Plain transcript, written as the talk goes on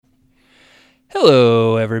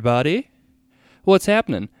Hello, everybody. What's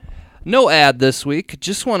happening? No ad this week.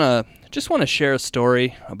 Just wanna share a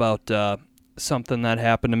story about something that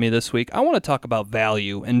happened to me this week. I want to talk about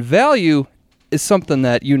value, and value is something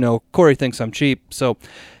that Corey thinks I'm cheap, so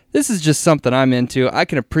this is just something I'm into. I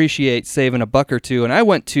can appreciate saving a buck or two, and I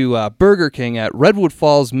went to Burger King at Redwood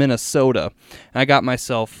Falls, Minnesota, and I got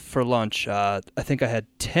myself for lunch. I think I had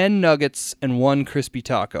 10 nuggets and 1 crispy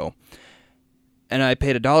taco. And I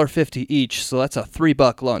paid $1.50 each, so that's a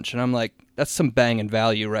 $3 lunch. And I'm like, that's some banging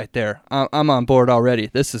value right there. I'm on board already.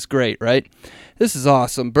 This is great, right? This is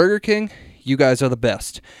awesome. Burger King, you guys are the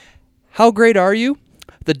best. How great are you?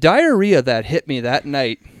 The diarrhea that hit me that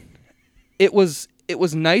night, it was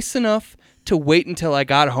nice enough to wait until I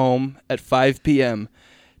got home at 5 p.m.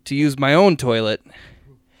 to use my own toilet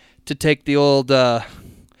to take the old,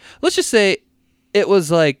 let's just say it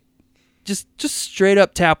was like, just straight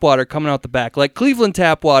up tap water coming out the back, like Cleveland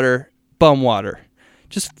tap water, bum water,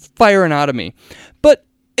 just firing out of me. But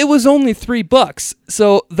it was only $3,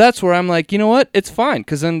 so that's where I'm like, you know what? It's fine,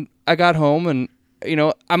 because then I got home and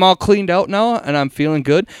I'm all cleaned out now and I'm feeling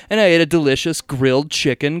good, and I ate a delicious grilled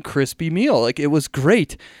chicken crispy meal. Like, it was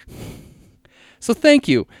great. So thank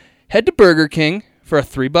you. Head to Burger King for a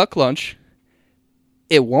 $3 lunch.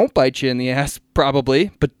 It won't bite you in the ass,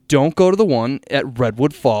 probably, but don't go to the one at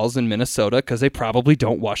Redwood Falls in Minnesota, because they probably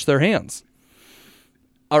don't wash their hands.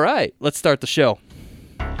 All right, let's start the show.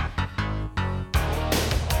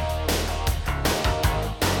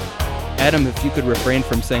 Adam, if you could refrain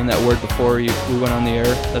from saying that word before we went on the air,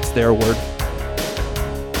 that's their word.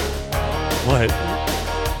 What?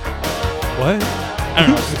 What? I don't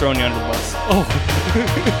know, just throwing you under the bus. Oh.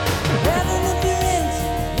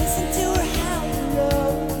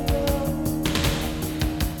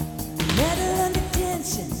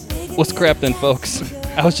 What's crap then, folks?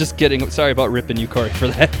 I was just kidding. Sorry about ripping you, Corey, for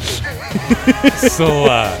that. So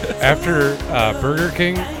after Burger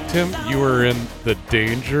King, Tim, you were in the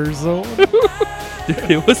danger zone? Dude,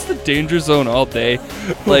 it was the danger zone all day.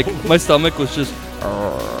 Like, my stomach was just...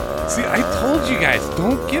 See, I told you guys,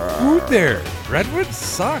 don't get food there. Redwood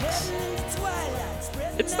sucks.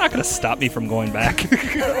 It's not going to stop me from going back.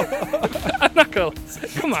 I'm not going to...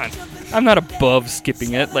 Come on. I'm not above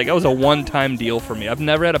skipping it. Like, that was a one-time deal for me. I've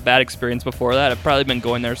never had a bad experience before that. I've probably been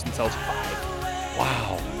going there since I was 5.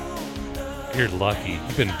 Wow. You're lucky.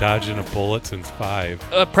 You've been dodging a bullet since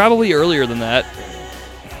 5. Probably earlier than that.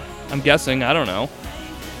 I'm guessing. I don't know.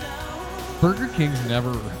 Burger King's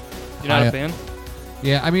never... You're not a fan?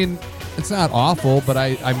 Yeah, I mean, it's not awful, but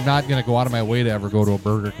I'm not going to go out of my way to ever go to a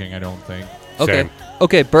Burger King, I don't think. Okay. Same.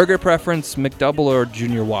 Okay, burger preference, McDouble or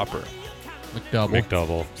Junior Whopper?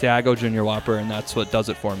 McDouble. See, I go Junior Whopper, and that's what does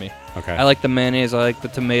it for me. Okay. I like the mayonnaise, I like the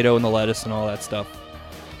tomato and the lettuce and all that stuff.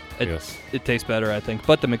 Yes. It tastes better, I think.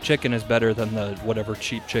 But the McChicken is better than the whatever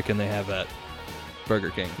cheap chicken they have at Burger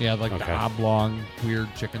King. Yeah, like the oblong, weird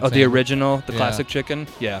chicken Oh, sandwich. the original, the classic chicken?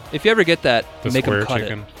 Yeah. If you ever get that, The make them square cut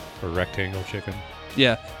chicken it. or rectangle chicken.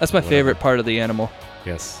 Yeah, that's my Whatever. favorite part of the animal.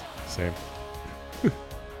 Yes, same.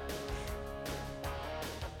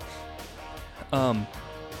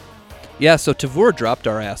 Yeah, so Tavour dropped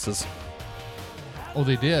our asses. Oh,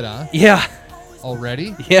 they did, huh? Yeah.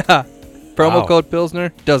 Already? Yeah. Promo Wow. code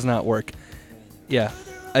Pilsner does not work. Yeah.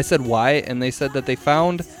 I said why, and they said that they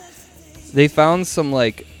found some,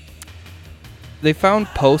 like, they found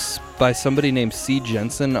posts by somebody named C.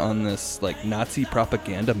 Jensen on this, like, Nazi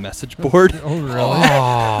propaganda message board. Oh, really?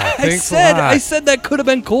 Oh, thanks a lot. I said that could have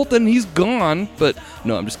been Colton. He's gone. But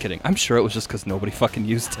no, I'm just kidding. I'm sure it was just because nobody fucking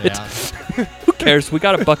used it. Yeah. Who cares? We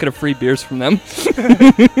got a bucket of free beers from them.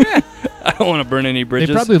 I don't want to burn any They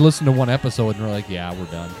bridges. probably listened to one episode and were like, yeah, we're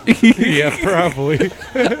done. Yeah, probably.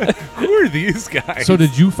 Who are these guys? So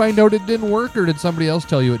did you find out it didn't work, or did somebody else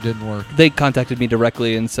tell you it didn't work? They contacted me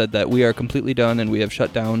directly and said that we are completely done and we have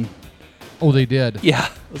shut down. Oh, they did. Yeah.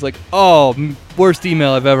 I was like, oh, worst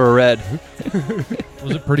email I've ever read.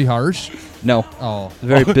 Was it pretty harsh? No. Oh.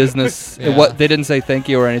 Very business. Yeah. They didn't say thank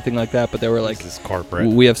you or anything like that, but they were like, This is corporate.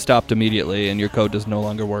 we have stopped immediately and your code does no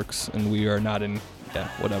longer works and we are not in, yeah,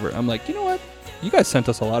 whatever. I'm like, you know what? You guys sent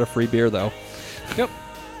us a lot of free beer, though. Yep.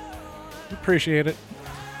 Appreciate it.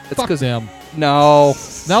 It's Fuck them. No.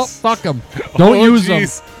 No, fuck them. Don't use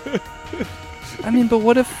them. I mean, but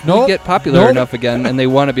what if Nope. we get popular Nope. enough again and they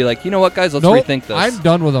want to be like, you know what, guys, let's Nope, rethink this. I'm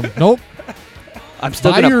done with them. Nope. I'm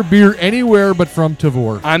still Buy gonna. your beer anywhere but from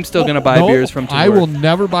Tavour. I'm still gonna buy Nope, beers from Tavour. I will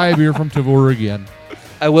never buy a beer from Tavour again.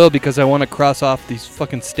 I will because I want to cross off these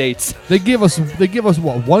fucking states. They give us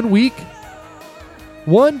what, 1 week?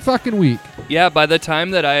 1 fucking week. Yeah, by the time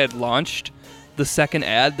that I had launched the second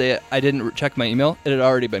ad, I didn't check my email. It had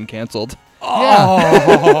already been canceled.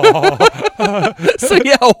 Oh. So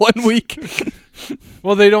yeah, 1 week.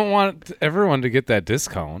 Well, they don't want everyone to get that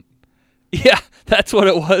discount. Yeah, that's what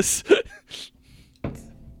it was.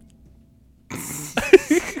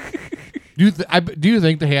 Do you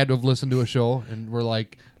think they had to have listened to a show and were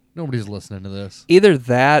like, nobody's listening to this? Either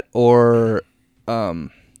that or, I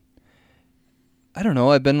don't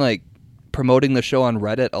know. I've been like promoting the show on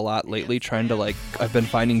Reddit a lot lately, trying to like, I've been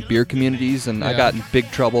finding beer communities, and I Yeah. got in big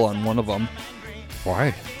trouble on one of them.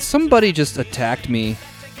 Why? Somebody just attacked me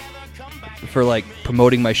for like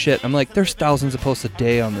promoting my shit. I'm like, there's thousands of posts a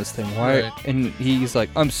day on this thing. Why? Right. And he's like,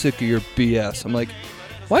 I'm sick of your BS. I'm like,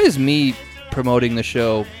 why is me promoting the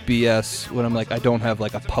show BS when I'm like, I don't have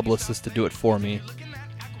like a publicist to do it for me?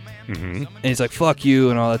 Mm-hmm. And he's like, fuck you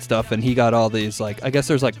and all that stuff. And he got all these like, I guess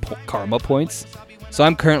there's like karma points. So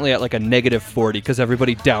I'm currently at like a -40 because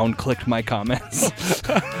everybody down-clicked my comments.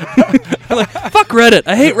 I'm like, fuck Reddit.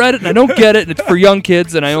 I hate Reddit and I don't get it. And it's for young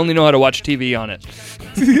kids and I only know how to watch TV on it.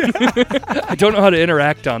 I don't know how to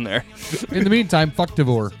interact on there. In the meantime, fuck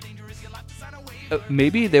Tavor.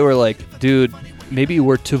 Maybe they were like, dude, maybe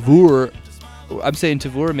we're Tavur. I'm saying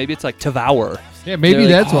Tavur. Maybe it's like Tavour. Yeah, maybe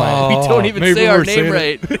They're like, that's why. We don't even maybe say our we're name saying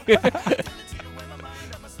right.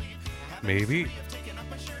 Maybe.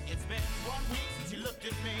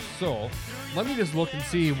 So, let me just look and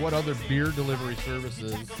see what other beer delivery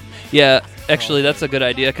services. Yeah, actually, that's a good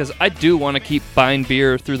idea because I do want to keep buying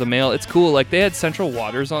beer through the mail. It's cool. Like, they had Central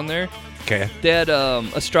Waters on there. Okay. They had a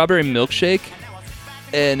strawberry milkshake,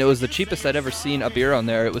 and it was the cheapest I'd ever seen a beer on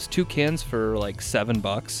there. It was 2 cans for like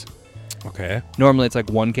 $7. Okay. Normally, it's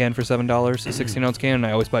like 1 can for $7, a 16-ounce can, and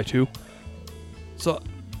I always buy 2. So,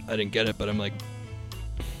 I didn't get it, but I'm like,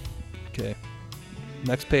 okay.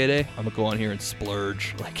 Next payday, I'm gonna go on here and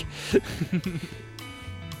splurge. Like,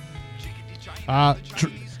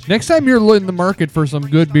 Next time you're in the market for some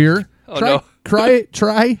good beer, Oh, try, no.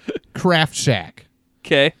 try Craft Shack.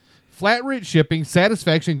 okay. Flat rate shipping,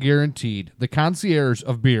 satisfaction guaranteed. The concierge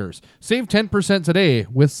of beers. Save 10% today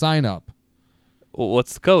with sign up. Well,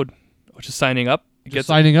 what's the code? Just signing up? You Just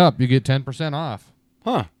signing up, you get 10% off.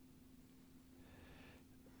 Huh.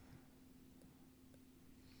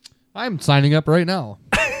 I'm signing up right now.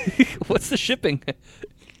 What's the shipping?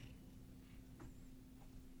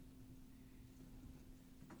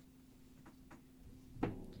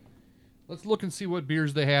 Let's look and see what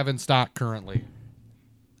beers they have in stock currently.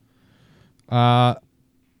 They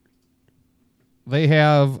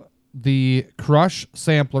have the Crush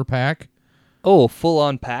Sampler Pack Oh,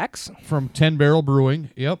 full-on packs? from 10 Barrel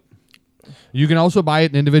Brewing. Yep. You can also buy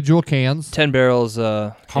it in individual cans. 10 barrels.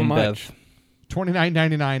 How in much? Bev.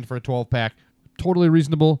 $29.99 for a 12-pack. Totally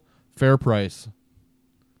reasonable, fair price.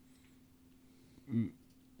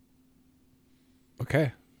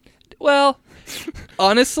 Okay. Well,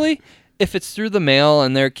 honestly, if it's through the mail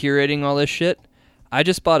and they're curating all this shit, I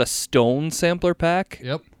just bought a Stone sampler pack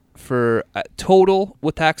Yep. for total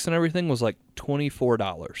with tax and everything was like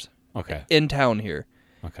 $24 Okay. in town here.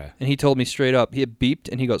 Okay. And he told me straight up, he had beeped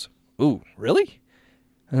and he goes, "Ooh, really?"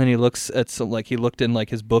 And then he looks at he looked in like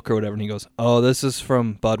his book or whatever and he goes, "Oh, this is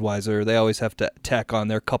from Budweiser. They always have to tack on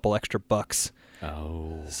their couple extra bucks."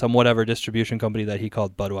 Oh. Some whatever distribution company that he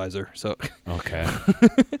called Budweiser. So Okay.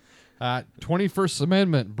 21st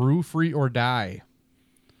Amendment, brew free or die.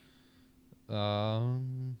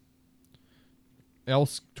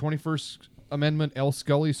 21st Amendment, El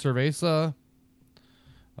Scully Cerveza.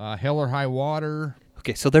 Hell or High Water.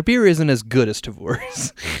 okay, so their beer isn't as good as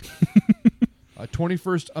Tavor's.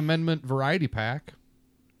 21st Amendment Variety Pack.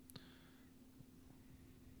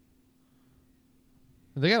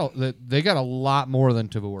 They got a lot more than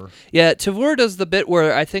Tavor. Yeah, Tavor does the bit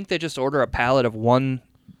where I think they just order a pallet of one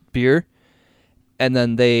beer, and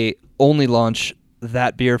then they only launch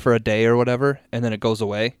that beer for a day or whatever, and then it goes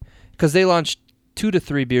away. Because they launch 2 to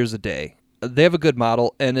 3 beers a day. They have a good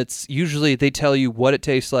model, and it's usually they tell you what it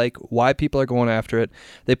tastes like, why people are going after it.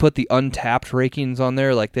 They put the untapped rankings on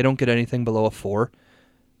there, like they don't get anything below a 4.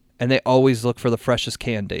 And they always look for the freshest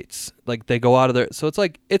can dates. Like they go out of there. So it's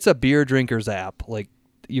like it's a beer drinker's app. Like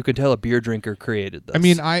you can tell a beer drinker created this. I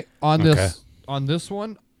mean, on Okay. this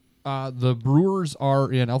one, the brewers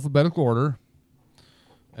are in alphabetical order,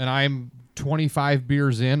 and I'm 25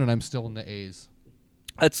 beers in, and I'm still in the A's.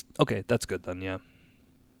 That's okay. That's good then. Yeah.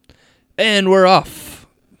 And we're off.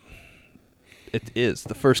 It is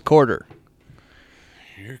the first quarter.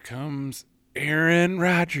 Here comes Aaron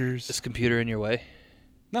Rodgers. Is computer in your way?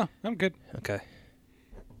 No, I'm good. Okay.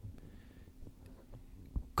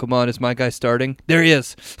 Come on, is my guy starting? There he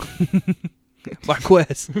is.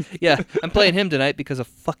 Marquez. Yeah, I'm playing him tonight because of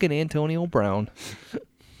fucking Antonio Brown.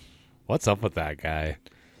 What's up with that guy?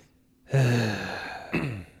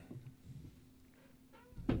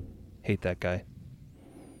 Hate that guy.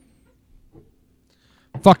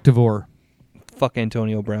 Fuck Tavour. Fuck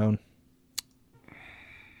Antonio Brown.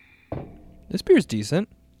 This beer's decent.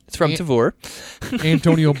 It's from Tavour.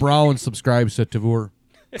 Antonio Brown subscribes to Tavour.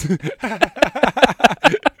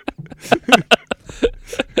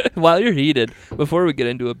 While you're heated, before we get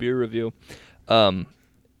into a beer review, what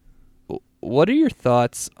are your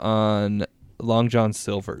thoughts on Long John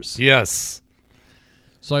Silver's? Yes.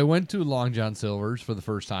 So I went to Long John Silver's for the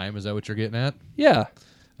first time. Is that what you're getting at? Yeah,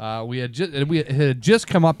 We had just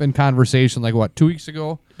come up in conversation 2 weeks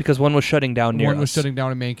ago. because one was shutting down near One was us. shutting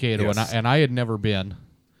down in Mankato, Yes. and I had never been.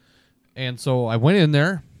 And so I went in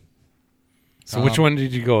there. So which one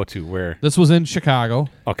did you go to? Where? This was in Chicago.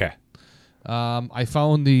 Okay. I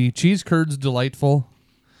found the cheese curds delightful,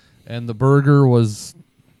 and the burger was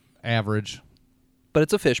average. But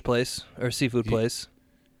it's a fish place or seafood place.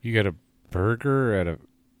 You got a burger at a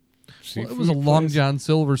Well, it was a seafood Long place? John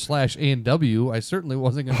Silver / A&W. I certainly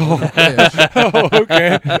wasn't going to order fish. Oh,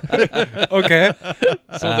 okay. Okay.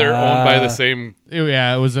 So they're owned by the same.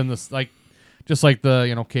 Yeah, it was in this just like the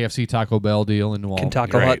KFC Taco Bell deal in New Orleans.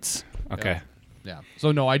 Kentucky Right. Huts. Okay. Yeah.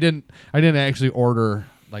 So no, I didn't actually order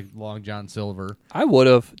Long John Silver. I would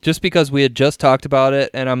have, just because we had just talked about it,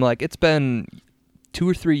 and I'm like, it's been 2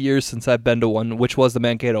 or 3 years since I've been to one, which was the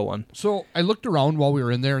Mankato one. So I looked around while we were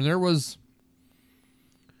in there, and it wasn't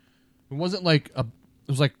it was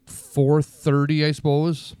 4:30, I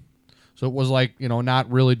suppose. So it was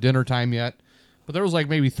not really dinner time yet, but there was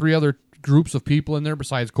maybe 3 other groups of people in there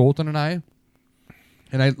besides Colton and I.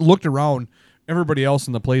 And I looked around, everybody else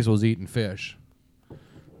in the place was eating fish.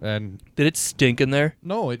 And Did it stink in there?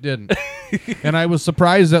 no, it didn't. And I was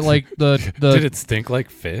surprised that the Did it stink like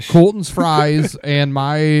fish? Colton's fries and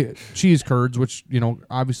my cheese curds, which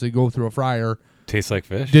obviously go through a fryer, Tastes like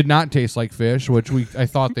fish? did not taste like fish, which I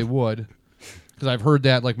thought they would, because I've heard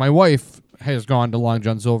that. My wife has gone to Long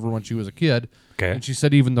John Silver when she was a kid, Okay. and she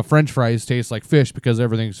said even the French fries taste like fish because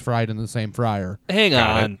everything's fried in the same fryer. Hang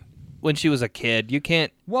Got on. When she was a kid, you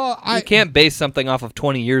can't Well, can't base something off of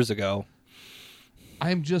 20 years ago.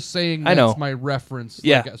 I'm just saying I that's know. my reference.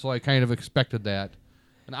 Yeah. So I kind of expected that,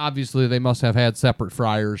 and obviously they must have had separate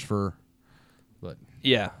fryers but.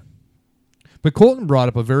 Yeah. But Colton brought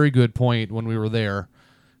up a very good point when we were there.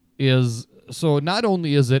 So not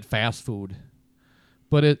only is it fast food,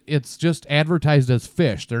 but it's just advertised as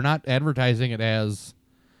fish. They're not advertising it as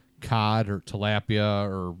cod or tilapia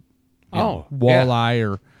or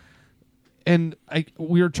walleye and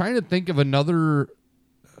we were trying to think of another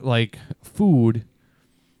food.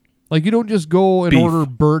 You don't just go and Beef. order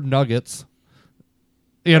bird nuggets.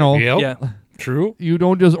 Yep. Yeah. True. You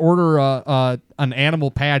don't just order an animal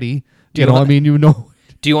patty. Do you want-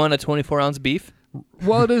 Do you want a 24-ounce beef?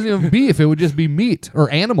 Well, it isn't even beef. It would just be meat or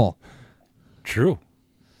animal True.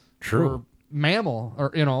 or mammal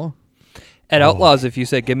or. At Outlaws, if you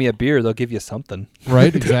say, give me a beer, they'll give you something.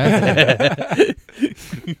 Right, exactly.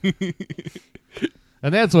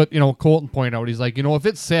 And that's what, Colton pointed out. He's like, if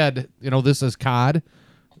it said, this is cod,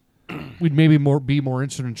 we'd maybe be more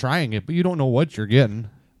interested in trying it, but you don't know what you're getting.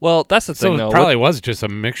 Well, that's the So thing, it though. probably was just a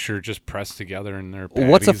mixture just pressed together in their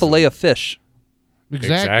What's a fillet of fish?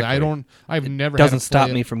 Exactly. Exactly. I've never Doesn't had a stop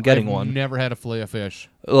fillet- me from getting I've one. Never had a fillet of fish.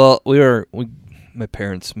 Well, my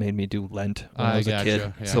parents made me do Lent when I was a kid.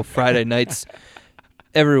 gotcha, yeah. So Friday nights,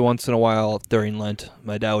 every once in a while during Lent,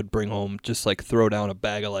 my dad would bring home, just throw down a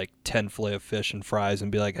bag of 10 fillet of fish and fries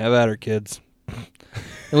and be like, have at her, kids.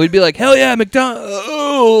 And we'd be like, hell yeah,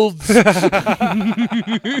 McDonald's.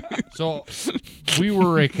 So we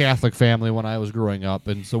were a Catholic family when I was growing up,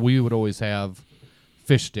 and so we would always have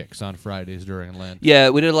fish sticks on Fridays during Lent. Yeah,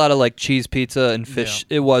 we did a lot of cheese pizza and fish.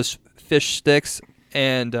 It was fish sticks,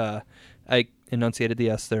 and I enunciated the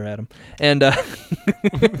S there, Adam. And I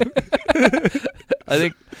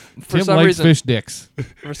think for Tim some likes reason, fish sticks.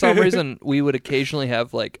 for some reason, we would occasionally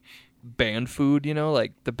have band food.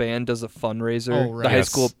 The band does a fundraiser, Oh, right. the high Yes.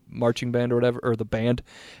 school marching band or whatever, or the band,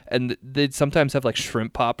 and they'd sometimes have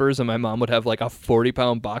shrimp poppers, and my mom would have a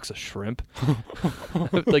 40-pound box of shrimp,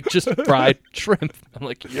 just fried shrimp. I'm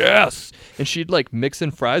like, yes, and she'd mix in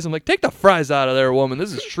fries. I'm like, take the fries out of there, woman.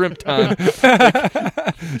 This is shrimp time.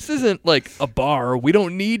 This isn't a bar. We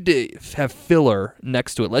don't need to have filler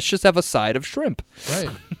next to it. Let's just have a side of shrimp. Right.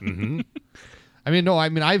 Mm-hmm.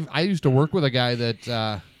 I used to work with a guy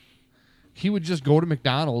that he would just go to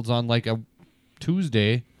McDonald's on a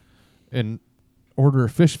Tuesday and order a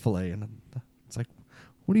fish fillet, and it's like,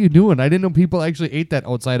 what are you doing? I didn't know people actually ate that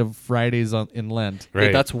outside of Fridays in Lent.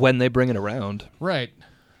 Right. That's when they bring it around. Right.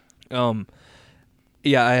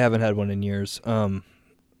 Yeah, I haven't had one in years.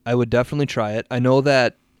 I would definitely try it. I know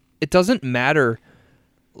that it doesn't matter.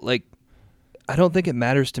 Like, I don't think it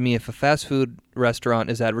matters to me if a fast food restaurant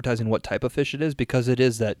is advertising what type of fish it is, because it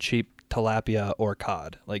is that cheap tilapia or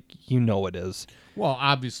cod. Like, it is. Well,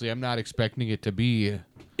 obviously, I'm not expecting it to be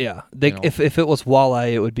Yeah. You know. If it was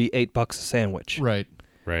walleye, it would be $8 a sandwich. right.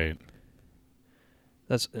 Right.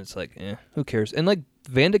 It's like, who cares? And like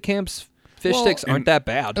Vandekamp's fish Well, sticks aren't that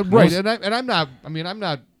bad. Right, and I'm not. I mean, I'm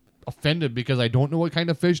not offended because I don't know what kind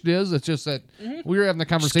of fish it is. It's just that we were having the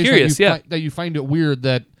conversation curious, that you find it weird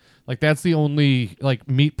that like that's the only like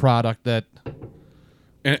meat product that.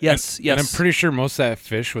 Yes. And I'm pretty sure most of that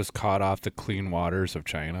fish was caught off the clean waters of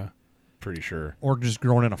China. Pretty sure. Or just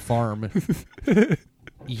grown in a farm.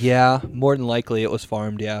 Yeah, more than likely it was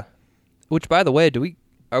farmed. Yeah. Which, by the way,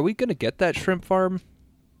 are we gonna get that shrimp farm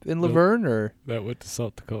in Laverne or? That went to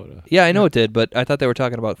South Dakota. Yeah, I know it did, but I thought they were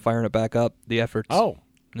talking about firing it back up. The efforts. Oh.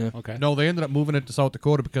 Yeah. Okay. No, they ended up moving it to South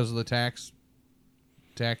Dakota because of the taxes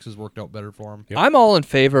worked out better for them. Yep. I'm all in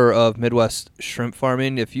favor of Midwest shrimp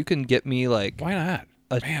farming. If you can get me like, Why not?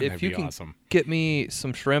 Man, if that'd you be can awesome. get me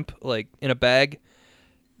some shrimp like in a bag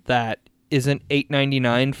that isn't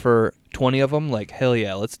 $8.99 for 20 of them, like hell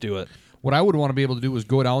yeah, let's do it. What I would want to be able to do is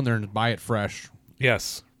go down there and buy it fresh.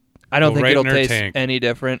 Yes. I don't Go think right it'll in their taste tank. any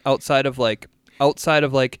different outside of like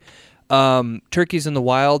turkeys in the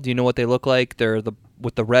wild. You know what they look like? They're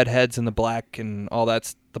with the red heads and the black and all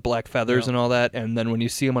that's the black feathers and all that. And then when you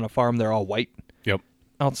see them on a farm, they're all white. Yep.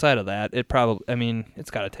 Outside of that,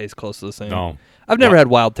 it's got to taste close to the same. No. I've never had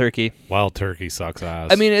wild turkey. Wild turkey sucks ass.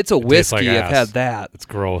 I mean, it's a It tastes whiskey. like I've ass. had that. It's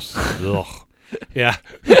gross. Ugh. Yeah.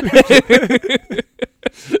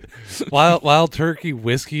 Wild turkey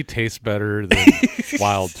whiskey tastes better than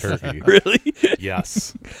wild turkey. Really?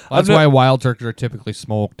 Yes. That's why wild turkeys are typically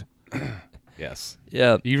smoked. Yes.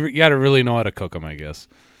 Yeah. You got to really know how to cook them, I guess.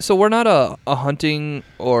 So we're not a hunting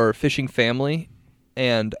or fishing family,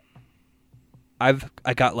 and I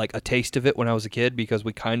got like a taste of it when I was a kid because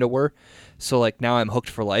we kind of were. So like now I'm hooked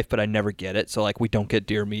for life, but I never get it. So like we don't get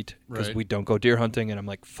deer meat because Right. we don't go deer hunting, and I'm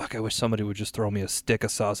like, fuck, I wish somebody would just throw me a stick of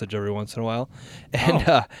sausage every once in a while. And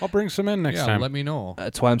I'll bring some in next Yeah, time. let me know.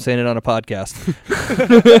 that's why I'm saying it on a podcast.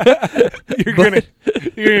 You're gonna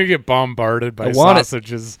get bombarded by I want it.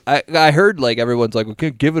 sausages. I heard like everyone's like, okay,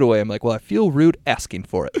 give it away. I'm like, well, I feel rude asking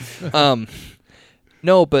for it.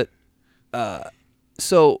 No, but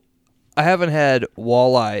so I haven't had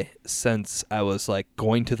walleye since I was like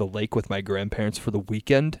going to the lake with my grandparents for the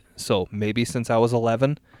weekend. So maybe since I was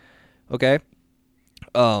 11. Okay.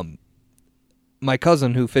 My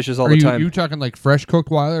cousin who fishes all Are the you, time. you talking like fresh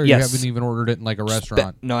cooked wildlife, or Yes. you haven't even ordered it in like a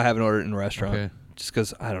restaurant? No, I haven't ordered it in a restaurant. Okay. Just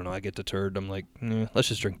because, I don't know, I get deterred. I'm like, let's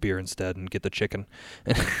just drink beer instead and get the chicken.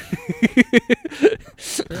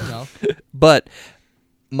 Fair enough. But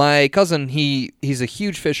my cousin, he's a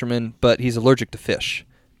huge fisherman, but he's allergic to fish.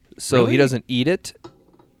 So Really? he doesn't eat it.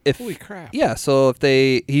 Holy crap. Yeah, so if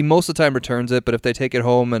he most of the time returns it, but if they take it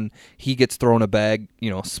home and he gets thrown a bag,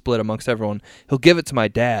 split amongst everyone, he'll give it to my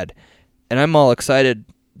dad. And I'm all excited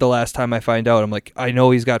the last time I find out. I'm like, I know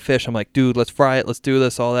he's got fish. I'm like, dude, let's fry it. Let's do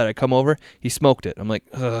this, all that. I come over. He smoked it. I'm like,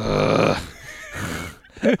 ugh.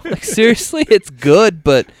 Like, seriously? It's good,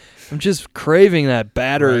 but I'm just craving that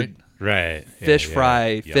battered Right. fish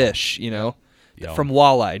fry Yum. fish, Yum. from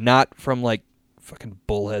walleye, not from like fucking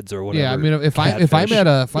bullheads or whatever. Yeah, I mean, if I'm catfish.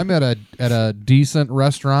 at a decent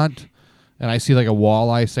restaurant and I see like a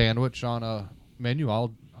walleye sandwich on a menu,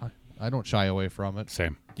 I don't shy away from it.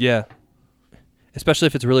 Same. Yeah. Especially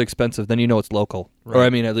if it's really expensive, then you know it's local. Or Right. I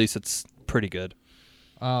mean, at least it's pretty good.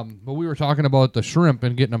 But we were talking about the shrimp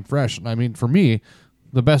and getting them fresh. I mean, for me,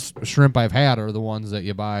 the best shrimp I've had are the ones that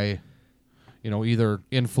you buy, either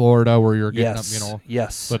in Florida where you're getting them,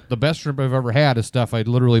 Yes. But the best shrimp I've ever had is stuff I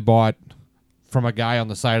literally bought from a guy on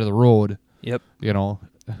the side of the road, Yep.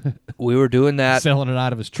 we were doing that. selling it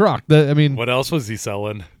out of his truck. What else was he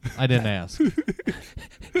selling? I didn't ask.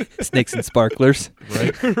 Snakes and sparklers.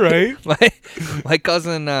 Right? Right? My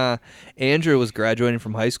cousin Andrew was graduating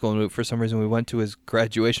from high school, and for some reason we went to his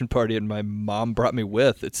graduation party, and my mom brought me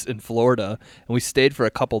with. It's in Florida, and we stayed for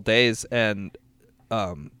a couple days, and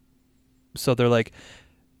so they're like,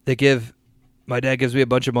 my dad gives me a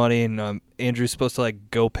bunch of money, and Andrew's supposed to like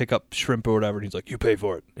go pick up shrimp or whatever, and he's like, you pay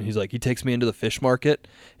for it. And he's like, he takes me into the fish market,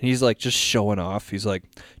 and he's like just showing off. He's like,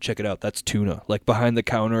 check it out, that's tuna, like behind the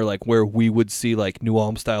counter, like where we would see like New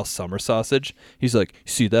Ulm style summer sausage. He's like,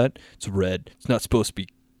 you see that? It's red. It's not supposed to be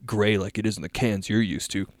gray like it is in the cans you're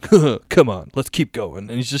used to. Come on, let's keep going.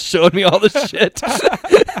 And he's just showing me all this shit.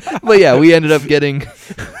 But yeah, we ended up getting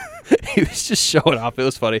he was just showing off. It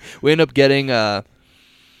was funny. We ended up getting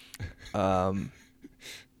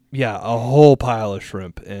Yeah, a whole pile of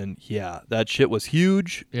shrimp. And yeah, that shit was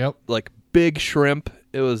huge. Yep. Like big shrimp.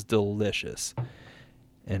 It was delicious.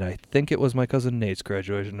 And I think it was my cousin Nate's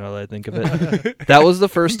graduation, now that I think of it. That was the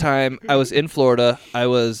first time I was in Florida. I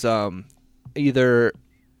was either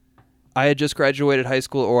I had just graduated high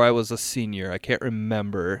school or I was a senior. I can't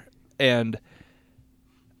remember. And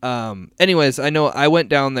anyways, I know I went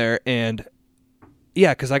down there and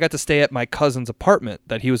yeah, because I got to stay at my cousin's apartment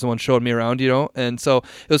that he was the one showing me around, and so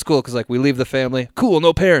it was cool because like we leave the family, cool,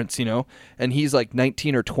 no parents, and he's like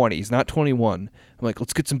 19 or 20, he's not 21. I'm like,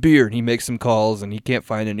 let's get some beer, and he makes some calls and he can't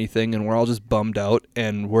find anything, and we're all just bummed out,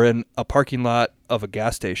 and we're in a parking lot of a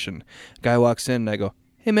gas station. Guy walks in and I go,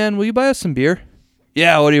 hey man, will you buy us some beer?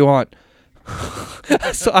 Yeah, what do you want?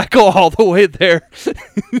 So I go all the way there.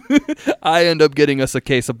 I end up getting us a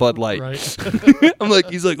case of Bud Light. Right.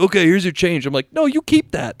 He's like, okay, here's your change. I'm like, no, you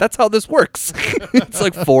keep that. That's how this works. It's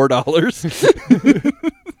like $4.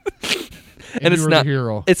 And you were the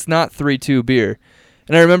hero. It's not 3-2 beer.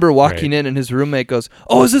 And I remember walking in and his roommate goes,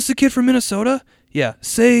 oh, is this the kid from Minnesota? Yeah,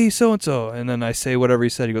 say so-and-so. And then I say whatever he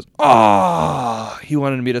said. He goes, ah. He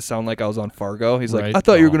wanted me to sound like I was on Fargo. He's like, I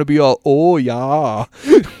thought you were going to be all, oh, yeah.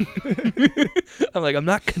 I'm like, I'm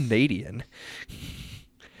not Canadian.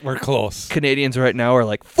 We're close. Canadians right now are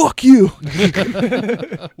like, fuck you.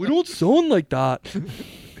 We don't sound like that.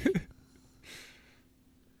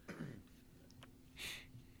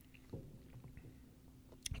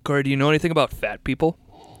 Corey, do you know anything about fat people?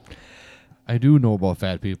 I do know about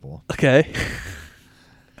fat people. Okay.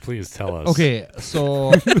 Please tell us. Okay, so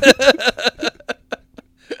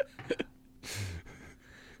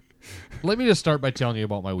let me just start by telling you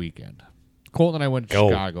about my weekend. Colton and I went to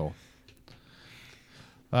Chicago.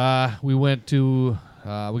 We went to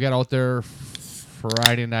we got out there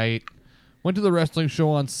Friday night. Went to the wrestling show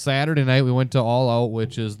on Saturday night. We went to All Out,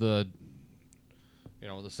 which is the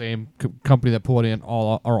same company that put in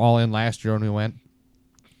All In last year when we went.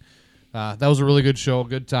 That was a really good show,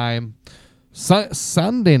 good time.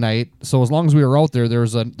 Sunday night, so as long as we were out there,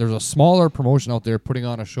 there's a smaller promotion out there putting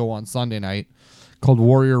on a show on Sunday night called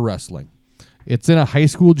Warrior Wrestling. It's in a high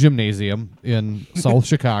school gymnasium in South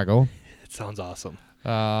Chicago. It sounds awesome.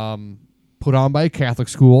 Put on by a Catholic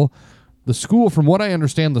school. The school, from what I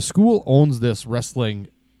understand, the school owns this wrestling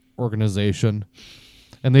organization,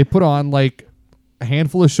 and they put on like a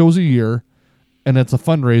handful of shows a year, and it's a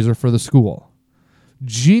fundraiser for the school.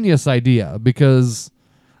 Genius idea, because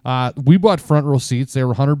we bought front row seats. They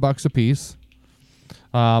were $100 a piece.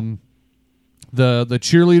 The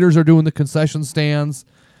cheerleaders are doing the concession stands.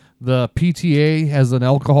 The PTA has an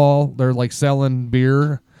alcohol. They're like selling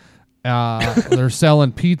beer. They're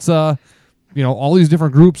selling pizza. All these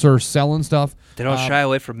different groups are selling stuff. They don't shy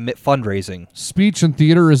away from fundraising. Speech and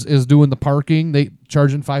theater is doing the parking. They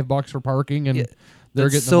charging $5 for parking, and they're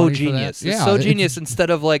getting so the money genius. For that. It's so genius. Instead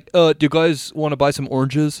of like, do you guys want to buy some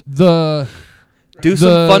oranges? Do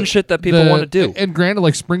some fun shit that people want to do. And granted,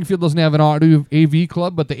 like Springfield doesn't have an audio AV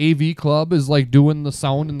club, but the AV club is like doing the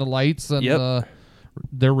sound and the lights, and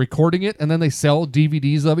they're recording it, and then they sell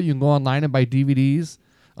DVDs of it. You can go online and buy DVDs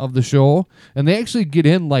of the show, and they actually get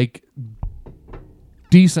in like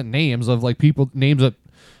decent names of like names that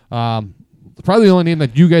probably the only name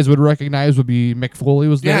that you guys would recognize would be Mick Foley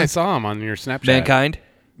was there. Yeah, I saw him on your Snapchat.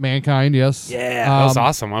 Mankind, yes. Yeah. That was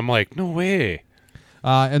awesome. I'm like, no way.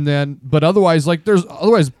 And then, but otherwise, like pretty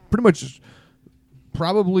much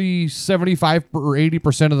probably 75 or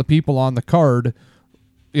 80% of the people on the card,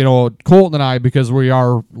 Colton and I, because we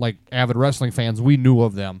are like avid wrestling fans, we knew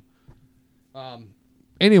of them.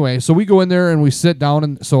 Anyway, so we go in there and we sit down,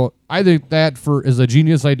 and so I think that is a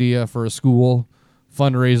genius idea for a school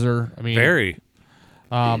fundraiser. I mean, very.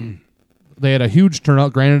 They had a huge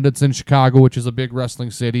turnout. Granted, it's in Chicago, which is a big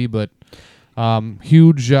wrestling city, but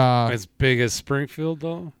huge. As big as Springfield,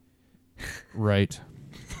 though. Right.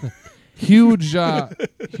 Huge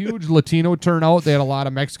Latino turnout. They had a lot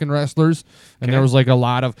of Mexican wrestlers, and there was like a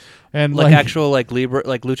lot of actual like Libre,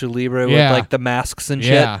 like Lucha Libre with like the masks and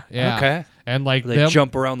shit. Yeah. Okay. And like they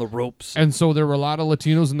jump around the ropes. And so there were a lot of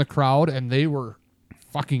Latinos in the crowd, and they were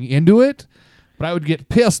fucking into it. But I would get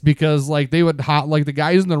pissed because like they would like the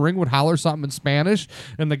guys in the ring would holler something in Spanish,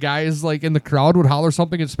 and the guys like in the crowd would holler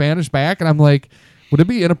something in Spanish back, and I'm like, would it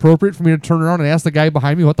be inappropriate for me to turn around and ask the guy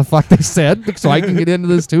behind me what the fuck they said so I can get into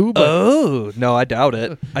this too? But, oh no, I doubt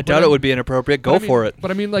it. I doubt it would be inappropriate. Go for it. But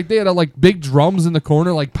I mean, like they had like big drums in the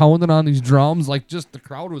corner, like pounding on these drums, like just the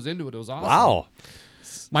crowd was into it. It was awesome. Wow.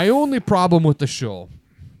 My only problem with the show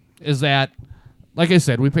is that, like I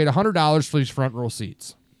said, we paid $100 for these front row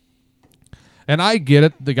seats. And I get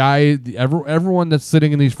it. The guy, everyone that's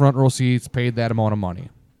sitting in these front row seats paid that amount of money.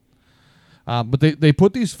 But they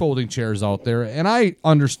put these folding chairs out there, and I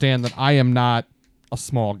understand that I am not a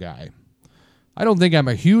small guy. I don't think I'm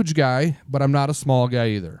a huge guy, but I'm not a small guy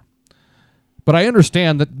either. But I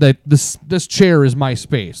understand that this chair is my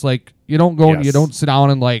space. Like, you don't go and you don't sit down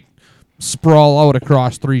and like sprawl out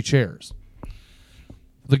across 3 chairs.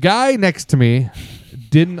 The guy next to me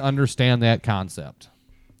didn't understand that concept.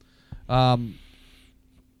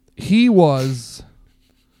 He was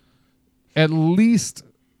at least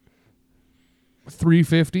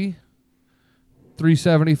 350,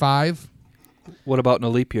 375. What about in a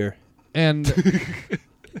leap year? And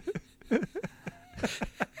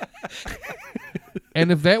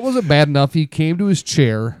and if that wasn't bad enough, he came to his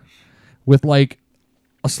chair with like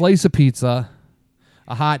a slice of pizza,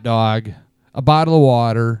 a hot dog, a bottle of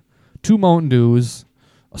water, 2 Mountain Dews,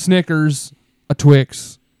 a Snickers, a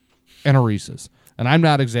Twix, and a Reese's. And I'm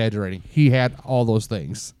not exaggerating. He had all those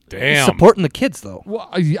things. Damn. Supporting the kids, though. Well,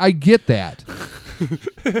 I get that.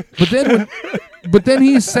 But then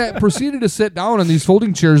he proceeded to sit down on these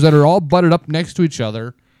folding chairs that are all butted up next to each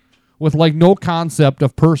other with like no concept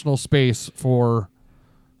of personal space for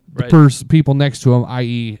the people next to him,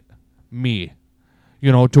 i.e. me.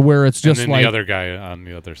 You know, to where it's just and then like the other guy on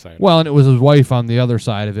the other side. Well, and it was his wife on the other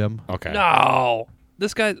side of him. Okay. No.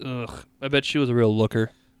 This guy, ugh. I bet she was a real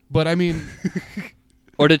looker. But I mean,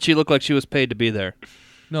 or did she look like she was paid to be there?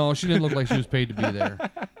 No, she didn't look like she was paid to be there.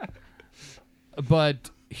 But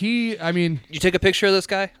you take a picture of this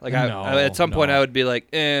guy? Like, No, at some point, no. I would be like,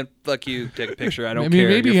 fuck you, take a picture. I don't I mean, care.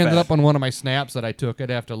 maybe You're he ended fat. up on one of my snaps that I took. I'd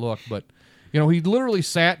have to look, but he literally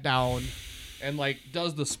sat down and like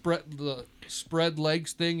does the spread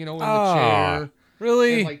legs thing, in the chair.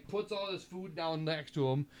 Really? And like puts all his food down next to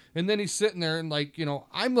him, and then he's sitting there and like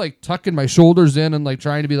I'm like tucking my shoulders in and like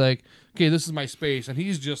trying to be like, okay, this is my space, and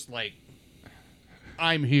he's just like,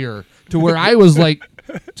 I'm here, to where I was like,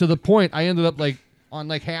 to the point I ended up like on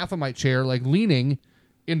like half of my chair, like leaning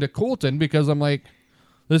into Colton because I'm like,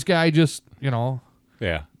 this guy just Yeah.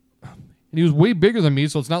 and he was way bigger than me,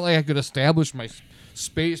 so it's not like I could establish my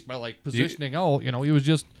space by like positioning out. He was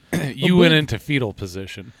just You went into fetal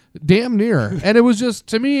position. damn near. And it was just,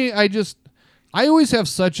 to me, I always have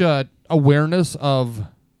such a awareness of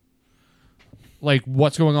like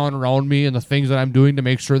what's going on around me and the things that I'm doing to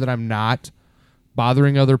make sure that I'm not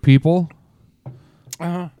bothering other people.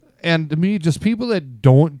 Uh-huh. And to me, just people that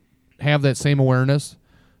don't have that same awareness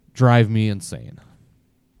drive me insane.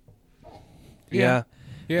 Yeah.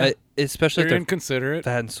 Yeah. Especially if They're they're inconsiderate.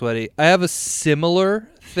 fat and sweaty. I have a similar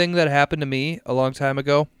thing that happened to me a long time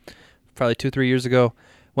ago, probably 2-3 years ago.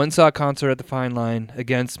 Went and saw a concert at the Fine Line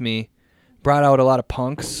against me. Brought out a lot of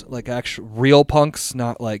punks, like actual real punks,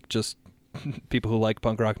 not like just people who like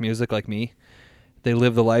punk rock music like me. They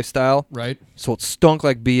live the lifestyle. Right. So it stunk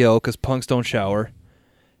like BO because punks don't shower.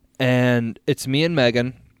 And it's me and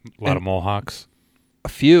Megan. A lot of mohawks. A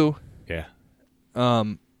few. Yeah.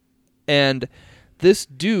 And this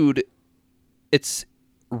dude, it's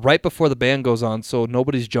right before the band goes on, so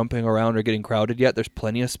nobody's jumping around or getting crowded yet. There's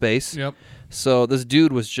plenty of space. Yep. So this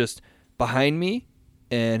dude was just behind me,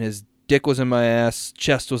 and his dick was in my ass,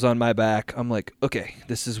 chest was on my back. I'm like, okay,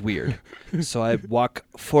 this is weird. So I walk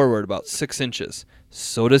forward about 6 inches.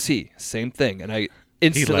 So does he. Same thing. And I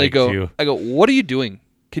instantly liked you. I go, what are you doing?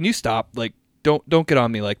 Can you stop? Like, don't get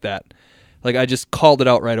on me like that. Like, I just called it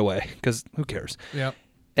out right away, because who cares? Yep.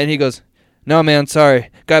 And he goes, no, man, sorry.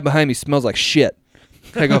 Guy behind me smells like shit.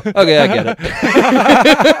 I go, okay, I get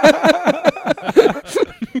it.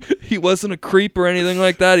 He wasn't a creep or anything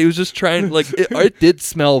like that. He was just trying, like, it did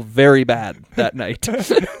smell very bad that night.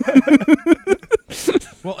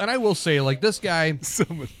 Well, and I will say, like, this guy,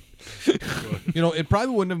 it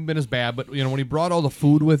probably wouldn't have been as bad, but, when he brought all the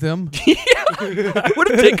food with him. I would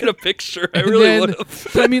have taken a picture. I and really then- would have.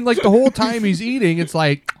 But I mean, like, the whole time he's eating, it's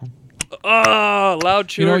like, Oh, loud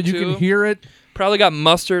chewer, you too. can hear it. Probably got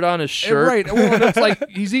mustard on his shirt. Right. Well, and it's like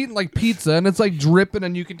he's eating like pizza, and it's like dripping,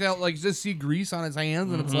 and you can tell, like, just see grease on his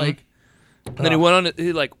hands, and it's like, And then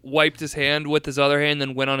he like wiped his hand with his other hand,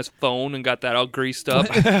 then went on his phone and got that all greased up.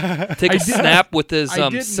 Take a snap with his I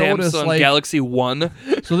did Samsung notice, like- Galaxy One.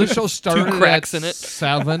 so this show started cracks at in it.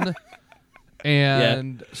 7,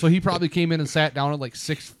 and so he probably came in and sat down at like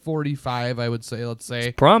 6:45, I would say, let's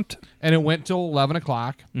say, Prompt. and it went till 11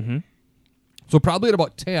 o'clock. Mm-hmm. So probably at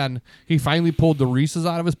about 10, he finally pulled the Reese's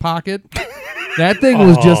out of his pocket. That thing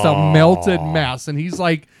was just a melted mess, and he's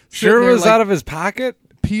like, Sure sitting there, was like, out of his pocket?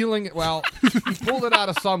 peeling it. Well, he pulled it out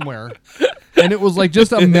of somewhere, and it was like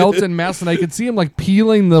just a melted mess, and I could see him like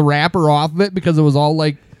peeling the wrapper off of it because it was all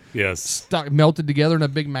like Yes. stuck, melted together in a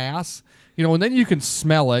big mass, and then you can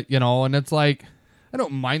smell it, and it's like, I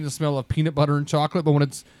don't mind the smell of peanut butter and chocolate, but when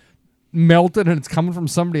it's melted and it's coming from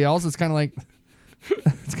somebody else, it's kind of like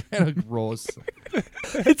it's kind of gross.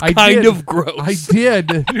 It's kind of gross. I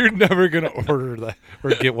did. You're never gonna order that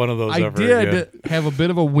or get one of those I ever did again. have a bit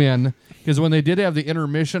of a win because when they did have the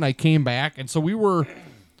intermission, I came back, and so we were.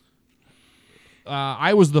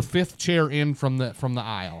 I was the fifth chair in from the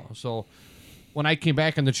aisle. So when I came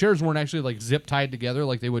back, and the chairs weren't actually like zip tied together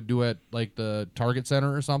like they would do at like the Target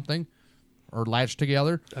Center or something, or latched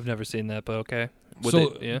together. I've never seen that, but okay.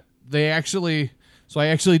 They actually. So I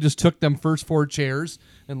actually just took them first 4 chairs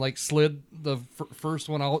and like slid the first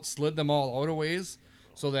one out, slid them all out a ways,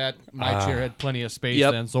 so that my chair had plenty of space.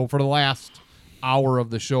 Yep. Then, so for the last hour of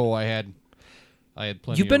the show, I had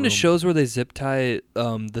plenty. You've been of to room. shows where they zip tie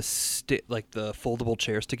the foldable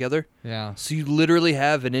chairs together. Yeah. So you literally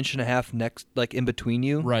have an inch and a half next, like in between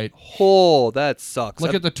you. Right. Oh, that sucks.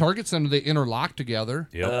 Look at the Target Center; they interlock together.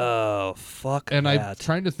 Yep. Oh, fuck And that. I'm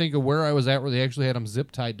trying to think of where I was at where they actually had them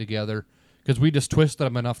zip tied together because we just twisted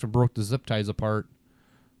them enough to broke the zip ties apart.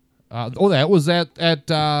 That was at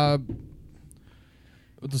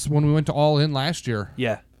this when we went to All In last year.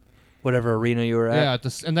 Yeah. Whatever arena you were at. Yeah,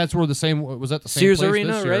 and that's where the same was at the same Sears place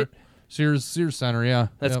Arena, this year. right? Sears Center, yeah.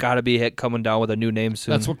 That's Yep. got to be coming down with a new name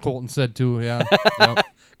soon. That's what Colton said too. Yeah. Yep.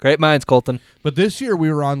 Great minds, Colton. But this year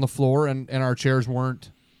we were on the floor and our chairs weren't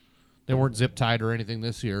zip tied or anything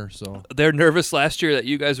this year. So They're nervous last year that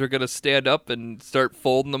you guys were going to stand up and start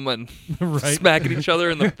folding them and Right. smacking each other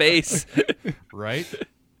in the face. right.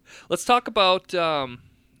 Let's talk about.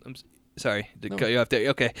 Sorry to cut you off there.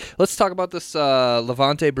 Okay, let's talk about this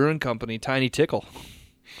Levante Brewing Company, Tiny Tickle.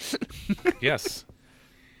 Yes.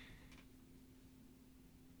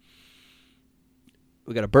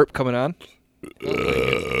 We got a burp coming on.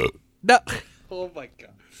 No. Oh my god.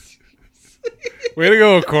 Way to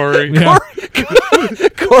go, Corey. Yeah.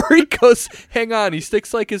 Corey goes, hang on. He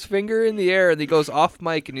sticks like his finger in the air and he goes off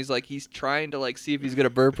mic and he's like, he's trying to like see if he's gonna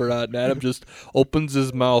burp or not. And Adam just opens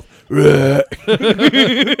his mouth.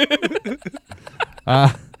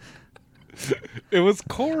 It was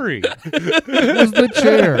Corey. It was the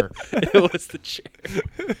chair. It was the chair.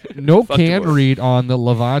 No Fucked can it up. read on the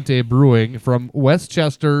Levante Brewing from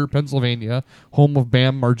Westchester, Pennsylvania, home of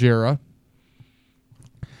Bam Margera.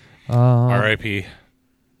 R.I.P.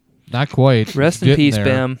 Not quite. Rest in Getting peace, there.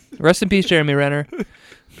 Bam. Rest in peace, Jeremy Renner.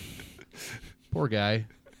 Poor guy.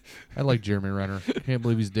 I like Jeremy Renner. Can't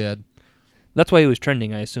believe he's dead. That's why he was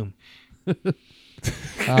trending, I assume.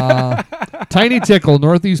 Tiny Tickle,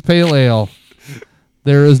 Northeast Pale Ale.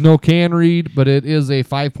 There is no can read, but it is a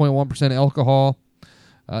 5.1% alcohol.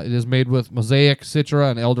 It is made with Mosaic, Citra,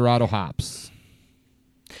 and Eldorado hops.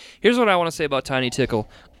 Here's what I want to say about Tiny Tickle.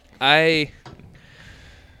 I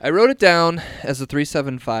wrote it down as a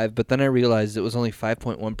 375, but then I realized it was only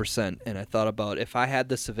 5.1%, and I thought about if I had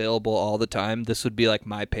this available all the time, this would be like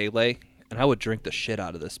my Pele, and I would drink the shit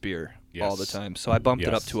out of this beer all the Yes. time. So I bumped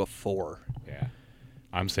it up Yes. to a 4. Yeah.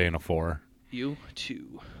 I'm saying a 4. You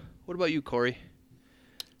too. What about you, Corey?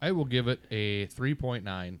 I will give it a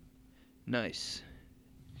 3.9. Nice.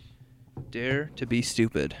 Dare to be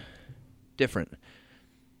stupid. Different.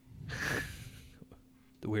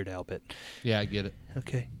 The Weird Al bit. Yeah, I get it.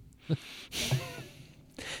 Okay.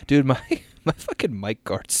 Dude, my fucking mic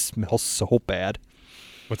guard smells so bad.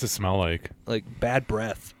 What's it smell like? Like bad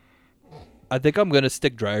breath. I think I'm going to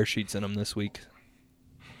stick dryer sheets in them this week.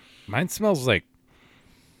 Mine smells like...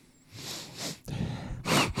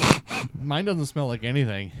 Mine doesn't smell like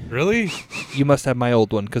anything. Really? You must have my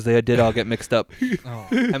old one because they did all get mixed up. Oh.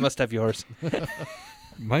 I must have yours.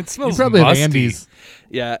 Mine You smells probably have musty. Andy's.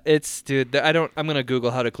 Yeah, it's dude. I'm going to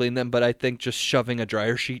Google how to clean them, but I think just shoving a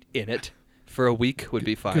dryer sheet in it for a week would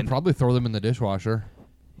be You could fine. probably throw them in the dishwasher.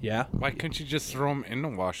 Yeah, Why couldn't you just throw them in the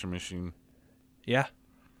washing machine? yeah.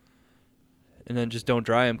 And then just don't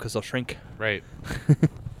dry them because they'll shrink. Right.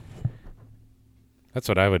 That's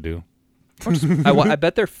what I would do. I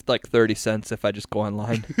bet they're like 30 cents if I just go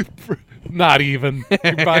online. Not even.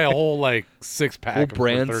 You buy a whole like 6-pack We'll of for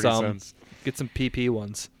brand 30 some. cents. Get some PP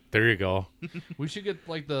ones. There you go. We should get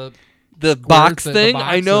like the The Squares box that- the thing,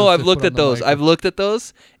 I know. boxes I've to looked put at on the those. micro- I've looked at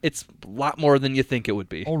those. It's a lot more than you think it would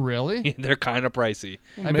be. Oh, really? They're kind of pricey.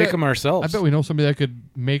 I Make bet- them ourselves. I bet we know somebody that could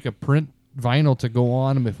make a print vinyl to go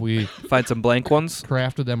on them if we Find some blank ones.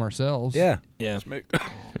 crafted them ourselves. Yeah. Yeah. Just make-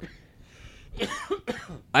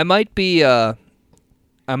 I might be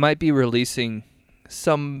releasing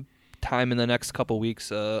some time in the next couple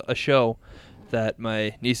weeks a show that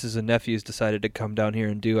my nieces and nephews decided to come down here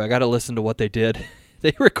and do. I got to listen to what they did.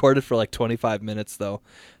 They recorded for like 25 minutes though.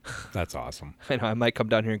 That's awesome. I know I might come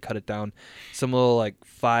down here and cut it down. Some little like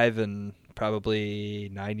 5 and probably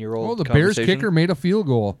 9-year-old. Oh, the Bears conversation. kicker made a field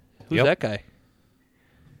goal. Who's Yep. that guy?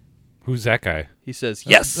 Who's that guy? He says,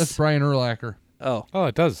 yes. That's Brian Urlacher. Oh, Oh,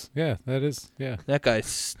 it does. Yeah, that is. Yeah. that guy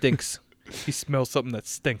stinks. He smells something that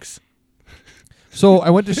stinks. So I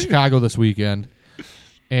went to Chicago this weekend,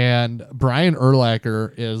 and Brian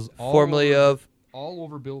Urlacher is Formerly of all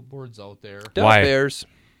over billboards out there Dallas Why? Bears.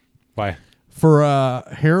 Why? for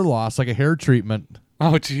hair loss, like a hair treatment.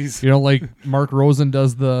 Oh, jeez. You know, like Mark Rosen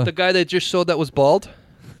does The guy that just showed that was bald?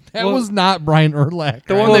 That was not Brian Urlacher.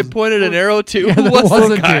 The one they pointed an arrow to? Yeah, Who that was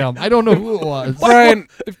wasn't that guy? him. I don't know who it was. Brian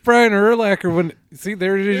Urlacher. When see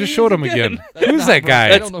there, they just showed him again. Who's that guy? I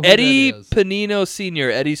That's don't know who Eddie that is. Panino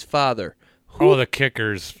Sr., Eddie's father. Oh, the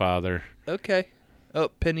kicker's father. Okay. Oh,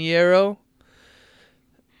 Pinheiro.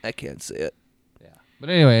 I can't say it. But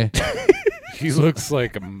anyway, He looks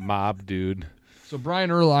like a mob dude. so Brian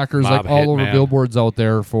Urlacher's Mob like all over hitman. billboards out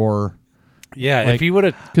there for Yeah, Like- if he would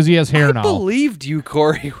have. because he has hair I now. believed you,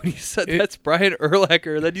 Corey, when you said that's Brian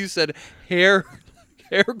Urlacher. Then you said hair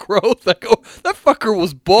growth. I go, that fucker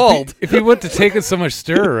was bald. If he went to taking so much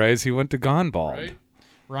steroids, he went to gone bald. Right.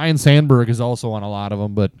 Ryan Sandberg is also on a lot of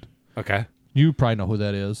them, but Okay. you probably know who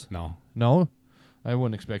that is. No. No, I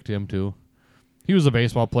wouldn't expect him to. He was a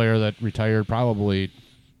baseball player that retired probably.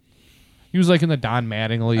 He was like in the Don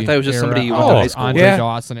Mattingly. I thought it was just era, somebody you went to high school Andre with. Yeah.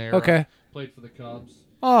 Dawson era. Okay. Played for the Cubs.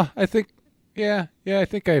 Oh, I think. Yeah. I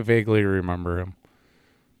think I vaguely remember him.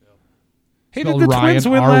 Hey, did Spelled the Ryan, Twins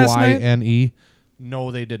win last night? R-Y-N-E.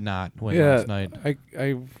 No, they did not win Yeah. last night.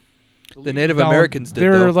 The Native Down- Americans did,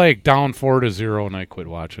 They're though. like down 4-0, and I quit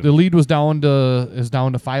watching. The lead was down to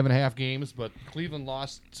 5.5 games, but Cleveland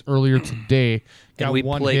lost earlier today. Got and we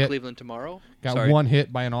one play hit. Cleveland tomorrow? Got Sorry. one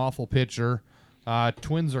hit by an awful pitcher.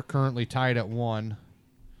 Twins are currently tied at 1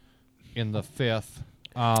 in the 5th.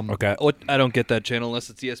 Okay. Oh, I don't get that channel unless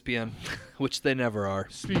it's ESPN, which they never are.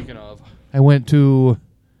 Speaking of, I went to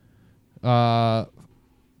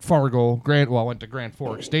Fargo. I went to Grand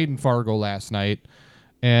Forks. Stayed in Fargo last night,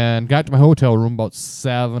 and got to my hotel room about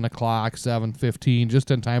 7 o'clock, 7:15,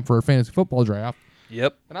 just in time for a fantasy football draft.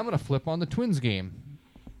 Yep. And I'm gonna flip on the Twins game.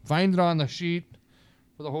 Find it on the sheet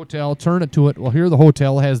for the hotel. Turn it to it. Well, here the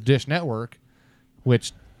hotel has Dish Network,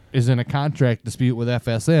 which is in a contract dispute with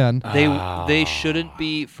FSN. They shouldn't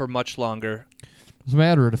be for much longer. Doesn't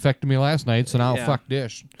matter. It affected me last night, so now Yeah. fuck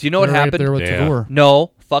Dish. Do you know what They're right up happened? there with Yeah. Tavor.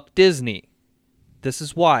 No, fuck Disney. This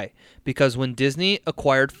is why. Because when Disney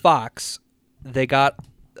acquired Fox, they got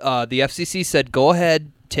the FCC said, go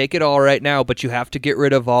ahead, take it all right now, but you have to get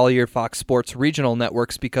rid of all your Fox Sports regional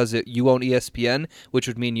networks because you own ESPN, which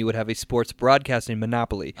would mean you would have a sports broadcasting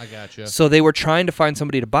monopoly. I gotcha. So they were trying to find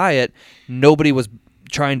somebody to buy it. Nobody was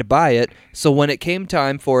trying to buy it. So when it came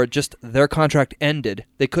time for just their contract ended,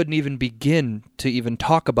 they couldn't even begin to even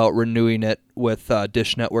talk about renewing it with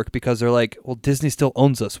Dish Network because they're like, well, Disney still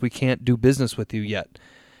owns us. We can't do business with you yet.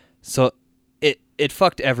 So it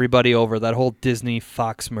fucked everybody over, that whole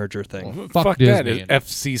Disney-Fox merger thing. Fuck that. Disney.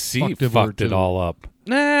 FCC Fuck Tavor, fucked it too. all up.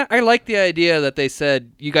 Nah, I like the idea that they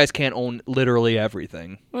said you guys can't own literally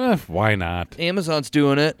everything. Why not? Amazon's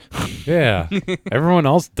doing it. Yeah. Everyone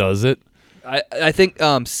else does it. I think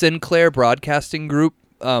Sinclair Broadcasting Group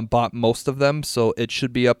bought most of them, so it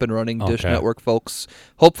should be up and running. Dish Okay. Network folks,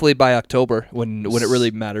 hopefully by October when it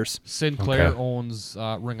really matters. Sinclair Okay. owns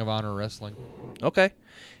Ring of Honor Wrestling. Okay.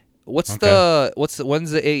 When's Okay.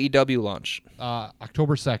 the AEW launch?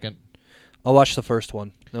 October 2nd. I'll watch the first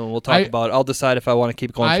one. Then we'll talk about it. I'll decide if I want to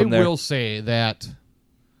keep going I from there. will say that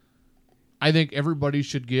I think everybody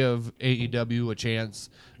should give AEW a chance,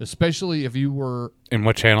 especially if you were And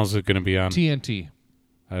what channel is it going to be on? TNT.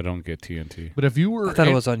 I don't get TNT. But if you were, I thought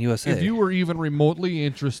it was on USA. If you were even remotely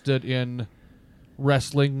interested in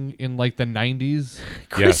wrestling in like the 90s,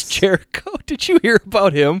 Chris Yes. Jericho, did you hear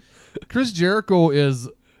about him? Chris Jericho is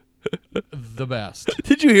the best.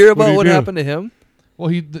 Did you hear about did he what do? happened to him? Well,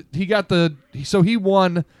 he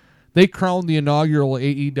won. They crowned the inaugural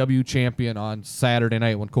AEW champion on Saturday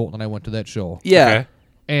night when Colton and I went to that show. Yeah. Okay.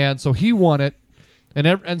 And so he won it,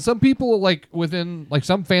 and some people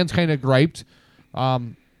some fans kind of griped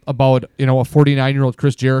about a 49-year-old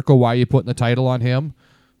Chris Jericho, why are you putting the title on him?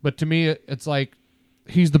 But to me, it's like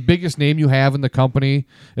he's the biggest name you have in the company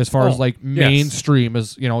as far as like yes. mainstream.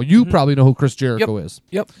 As you probably know who Chris Jericho is,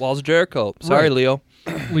 Yep. Walls Jericho. Sorry, Right. Leo.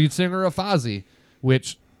 lead singer of Fozzy,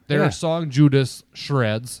 which their Yeah. song Judas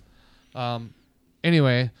shreds.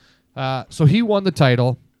 Anyway, so he won the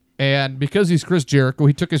title, and because he's Chris Jericho,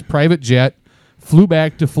 he took his private jet, flew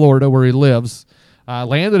back to Florida where he lives,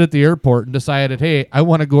 landed at the airport, and decided, hey, I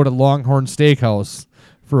want to go to Longhorn Steakhouse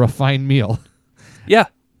for a fine meal. Yeah.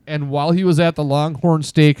 And while he was at the Longhorn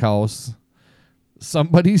Steakhouse,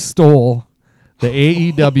 somebody stole the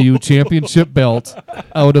AEW championship belt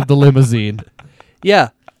out of the limousine. Yeah.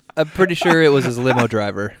 I'm pretty sure it was his limo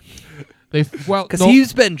driver. Because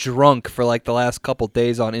he's been drunk for like the last couple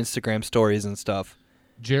days on Instagram stories and stuff.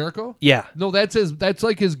 Jericho? Yeah. No, that's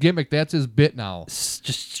like his gimmick. That's his bit now.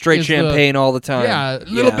 Just straight champagne all the time. Yeah, a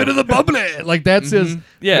little bit of the bubbly. Like that's his.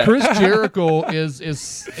 Yeah. Chris Jericho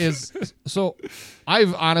is so.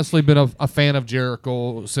 I've honestly been a fan of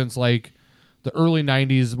Jericho since like the early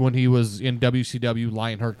 '90s when he was in WCW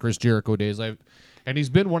Lionheart Chris Jericho days. And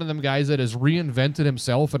he's been one of them guys that has reinvented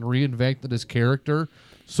himself and reinvented his character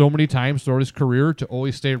so many times throughout his career to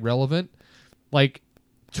always stay relevant. Like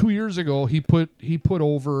 2 years ago, he put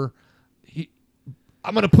over.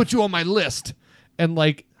 I'm gonna put you on my list, and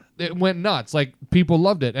like it went nuts. Like people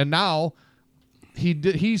loved it, and now he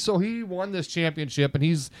won this championship, and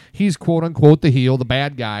he's quote unquote the heel, the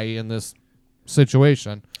bad guy in this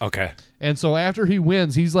situation. Okay. And so after he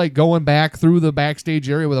wins, he's like going back through the backstage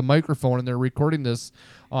area with a microphone, and they're recording this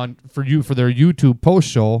for their YouTube post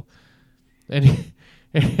show, and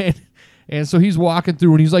and so he's walking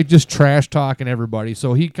through and he's like just trash talking everybody.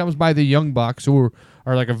 So he comes by the Young Bucks, who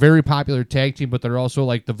are like a very popular tag team, but they're also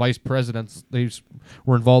like the vice presidents. They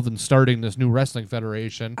were involved in starting this new wrestling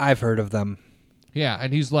federation. I've heard of them. Yeah,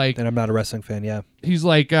 and he's like, and I'm not a wrestling fan. Yeah, he's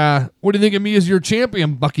like, what do you think of me as your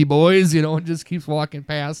champion, Bucky boys? You know, and just keeps walking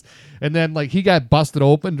past. And then like he got busted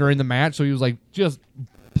open during the match, so he was like just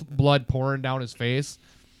blood pouring down his face,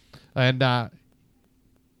 and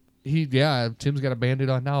Tim's got a Band-Aid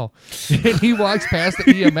on now. And he walks past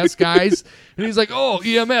the EMS guys, and he's like, oh,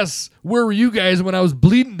 EMS, where were you guys when I was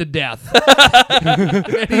bleeding to death?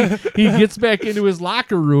 And he gets back into his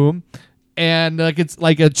locker room, and like it's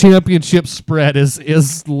like a championship spread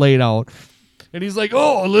is laid out. And he's like,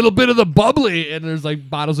 oh, a little bit of the bubbly. And there's like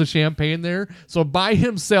bottles of champagne there. So by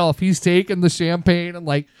himself, he's taking the champagne and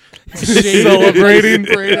like celebrating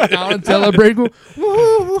down and celebrating.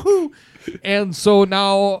 Woo-hoo-hoo-hoo. And so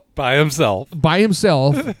now by himself,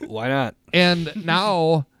 why not? And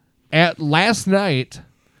now at last night,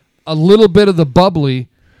 a little bit of the bubbly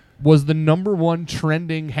was the #1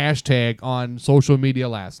 trending hashtag on social media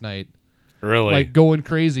last night. Really? Like going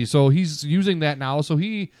crazy. So he's using that now. So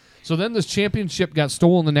then this championship got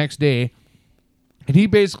stolen the next day, and he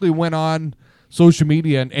basically went on social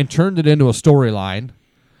media and turned it into a storyline.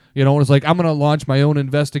 You know, and it's like, I'm going to launch my own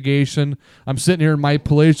investigation. I'm sitting here in my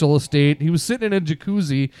palatial estate. He was sitting in a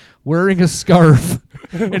jacuzzi wearing a scarf,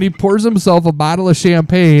 and he pours himself a bottle of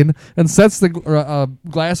champagne and sets the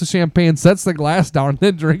glass of champagne, sets the glass down, and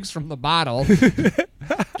then drinks from the bottle.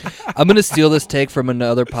 I'm going to steal this take from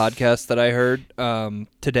another podcast that I heard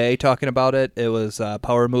today talking about it. It was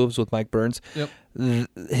Power Moves with Mike Burns. Yep.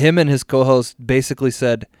 Him and his co-host basically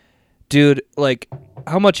said, dude, like,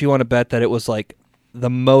 how much you want to bet that it was like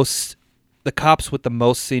the cops with the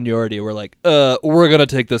most seniority were like, we're going to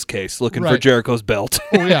take this case looking for Jericho's belt.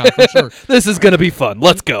 Oh, yeah, for sure. This is going to be fun.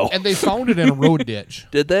 Let's go. And they found it in a road ditch.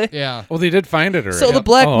 Did they? Yeah. Well, they did find it already. So the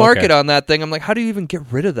black market on that thing, I'm like, how do you even get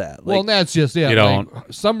rid of that? Well, that's just, You like,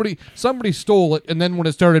 don't. somebody stole it, and then when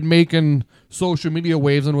it started making social media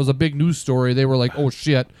waves and was a big news story, they were like, oh,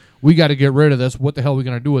 shit, we got to get rid of this. What the hell are we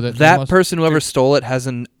going to do with it? That person, whoever stole it,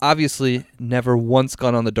 hasn't obviously never once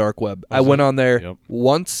gone on the dark web. I went on there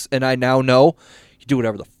once, and I now know you do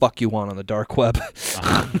whatever the fuck you want on the dark web.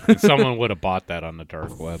 Someone would have bought that on the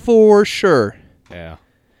dark web. For sure. Yeah.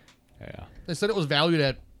 They said it was valued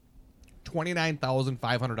at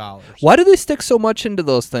 $29,500. Why do they stick so much into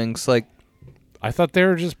those things? Like, I thought they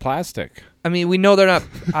were just plastic. I mean, we know they're not,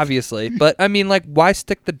 obviously, but I mean, like, why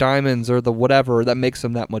stick the diamonds or the whatever that makes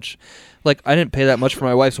them that much? Like, I didn't pay that much for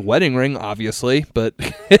my wife's wedding ring, obviously, but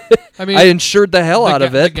I mean, I insured the hell out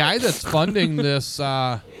of it. The guy that's funding this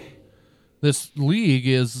this league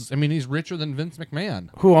is, I mean, he's richer than Vince McMahon.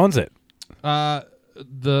 Who owns it?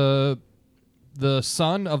 The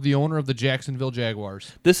son of the owner of the Jacksonville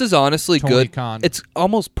Jaguars. This is honestly Tony good. Khan. It's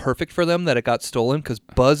almost perfect for them that it got stolen because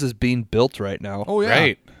Buzz is being built right now. Oh,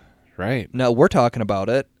 yeah. Right. Now we're talking about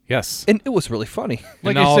it. Yes. And it was really funny.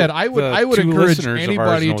 Like I said, I would encourage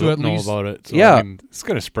anybody to at know least about it. So, Yeah. I mean, it's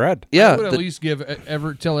going to spread. Yeah. I would at least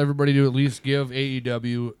tell everybody to at least give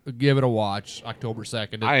AEW give it a watch October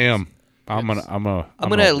 2nd. I am. I'm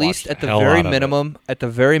gonna at least at the very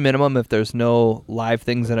minimum, if there's no live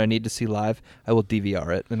things that I need to see live, I will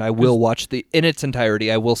DVR it and I will watch in its entirety.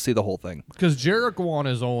 I will see the whole thing. Because Jericho on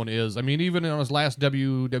his own is, I mean, even on his last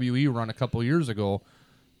WWE run a couple years ago,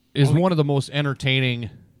 is one of the most entertaining.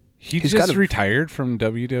 He's just retired from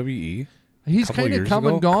WWE. He's kind of come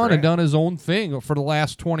and gone and done his own thing for the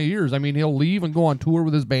last 20 years. I mean, he'll leave and go on tour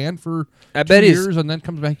with his band for 2 years and then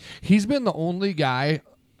comes back. He's been the only guy,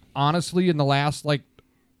 honestly, in the last, like,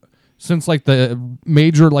 since like the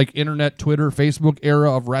major like internet, Twitter, Facebook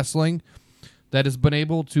era of wrestling that has been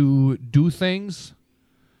able to do things,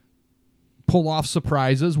 pull off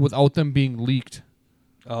surprises without them being leaked.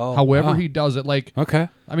 Oh, However he does it, like, Okay.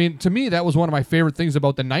 I mean, to me, that was one of my favorite things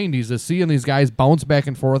about the 90s is seeing these guys bounce back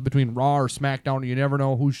and forth between Raw or SmackDown, and you never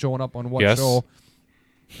know who's showing up on what Yes. show.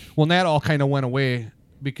 Well, and that all kind of went away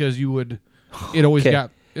because it always Okay.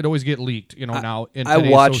 get leaked, now in I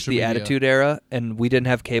today's watched social the media. Attitude Era, and we didn't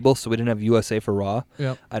have cable, so we didn't have USA for Raw.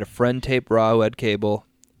 Yep. I had a friend tape Raw who had cable,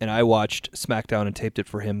 and I watched SmackDown and taped it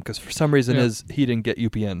for him because for some reason Yeah. he didn't get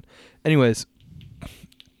UPN. Anyways,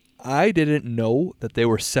 I didn't know that they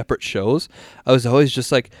were separate shows. I was always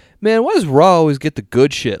just like, man, why does Raw always get the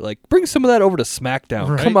good shit? Like, bring some of that over to SmackDown.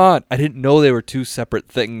 Right. Come on. I didn't know they were two separate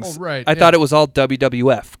things. Oh, right, I yeah. thought it was all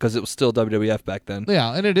WWF because it was still WWF back then.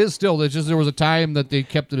 Yeah, and it is still. It's just there was a time that they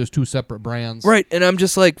kept it as two separate brands. Right, and I'm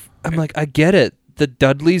like, I get it. The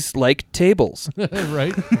Dudleys like tables.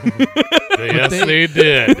 Right? Yes, they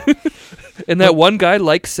did. And that one guy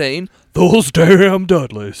likes saying, those damn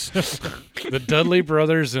Dudleys. The Dudley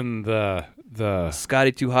brothers and the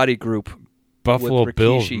Scotty Too Hottie group. Buffalo With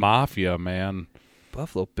Bills Rikishi. Mafia, man.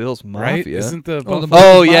 Buffalo Bills Right? Mafia. Isn't the Oh, the Buffalo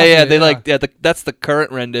Oh, Bills yeah, Mafia, They yeah. like, that's the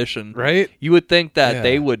current rendition. right? You would think that Yeah.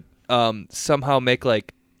 they would somehow make,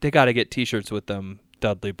 like, they got to get t-shirts with them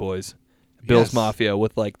Dudley boys. Bills Yes. Mafia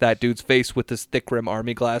with, like, that dude's face with his thick rim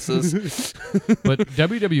army glasses. But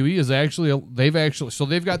WWE is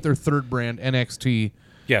they've got their third brand, NXT,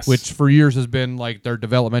 Yes. which for years has been like their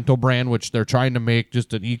developmental brand, which they're trying to make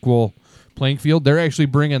just an equal playing field. They're actually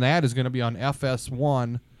bringing that is going to be on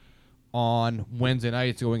FS1 on Wednesday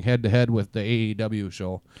nights, going head to head with the AEW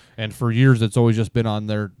show. And for years, it's always just been on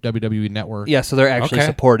their WWE network. Yeah, so they're actually Okay.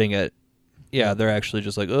 supporting it. Yeah, they're actually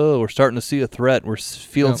just like, oh, we're starting to see a threat. We're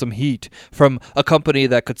feeling Yep. some heat from a company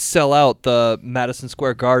that could sell out the Madison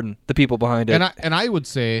Square Garden, the people behind it. And I would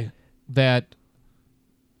say that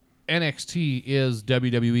NXT is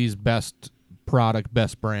WWE's best product,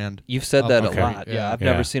 best brand. You've said that Okay. a lot. Yeah, I've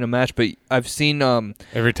Yeah. never seen a match, but I've seen.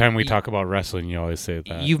 Every time we talk about wrestling, you always say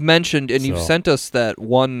that. You've mentioned and you've So- sent us that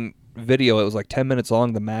one video. It was like 10 minutes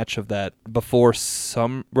long. The match of that before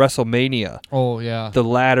some WrestleMania, Oh yeah, the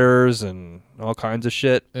ladders and all kinds of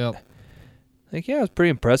shit. yep. Like, yeah, it was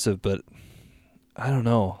pretty impressive, but I don't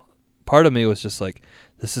know. Part of me was just like,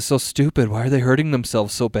 this is so stupid. Why are they hurting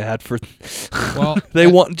themselves so bad for? Well, They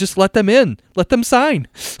want just let them in, let them sign,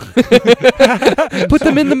 put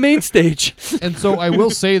them in the main stage. And so I will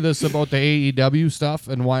say this about the AEW stuff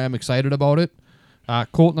and why I'm excited about it.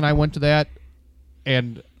 Colton and I went to that,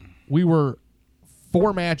 and we were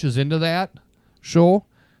 4 matches into that show,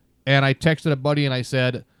 and I texted a buddy and I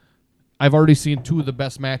said, "I've already seen 2 of the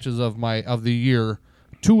best matches of the year,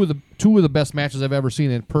 two of the best matches I've ever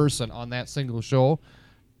seen in person on that single show,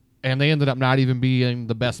 and they ended up not even being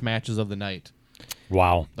the best matches of the night.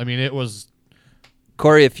 Wow. I mean, it was."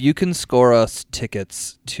 Corey, if you can score us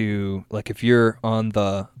tickets to, like, if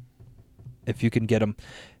you can get them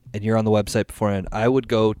and you're on the website beforehand, I would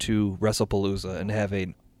go to WrestlePalooza and have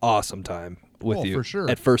an awesome time with Oh, you for sure.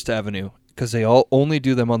 at First Avenue because they all only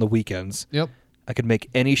do them on the weekends. Yep. I could make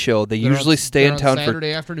any show. They They're usually on- stay they're in town on for.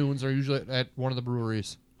 Saturday afternoons. Are usually at one of the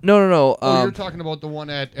breweries. No. Oh, you're talking about the one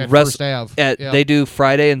at Rest- First Ave. At, Yep. They do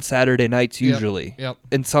Friday and Saturday nights Yep, usually. yep.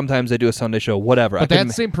 And sometimes they do a Sunday show, whatever. But that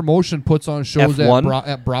same promotion puts on shows F1?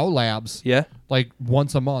 at Brow Labs Yeah? like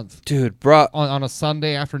once a month Dude, bro. on a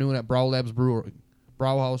Sunday afternoon at Brow Labs Brewing.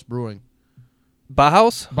 Brauhaus Brewing.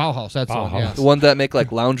 Bauhaus? Bauhaus, that's the one, Bauhaus. yes. The one that make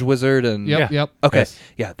like Lounge Wizard and. Yep, Yeah. yep. Okay. Yes.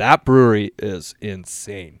 Yeah, that brewery is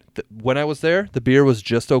insane. When I was there, the beer was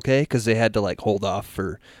just okay because they had to like hold off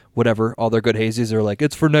for whatever. All their good hazies are like,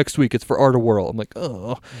 it's for next week. It's for Art of World. I'm like,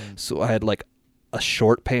 oh. So I had like a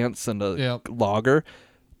short pants and a Yep. lager.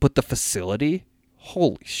 But the facility,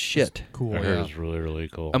 holy shit. Cool, I heard yeah. it was really, really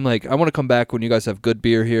cool. I'm like, I want to come back when you guys have good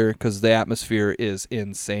beer here because the atmosphere is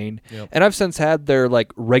insane. Yep. And I've since had their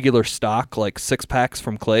like regular stock, like 6-packs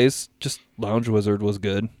from Clay's. Just Lounge Wizard was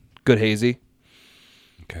good. Good hazy.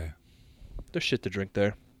 Okay. There's shit to drink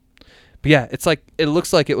there. But yeah, it's like it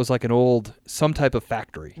looks like it was like an old some type of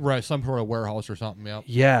factory. Right, some sort of warehouse or something, yep.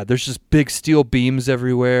 Yeah, there's just big steel beams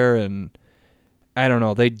everywhere and I don't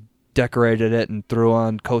know, they decorated it and threw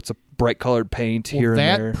on coats of bright colored paint here Well, and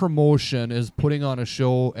that there. promotion is putting on a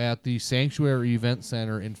show at the Sanctuary Event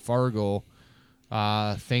Center in Fargo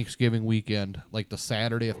Thanksgiving weekend, like the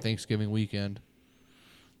Saturday of Thanksgiving weekend.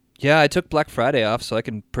 Yeah, I took Black Friday off so I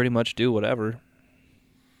can pretty much do whatever.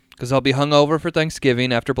 Cuz I'll be hungover for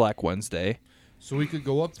Thanksgiving after Black Wednesday. So we could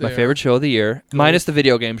go up there. My favorite show of the year, minus the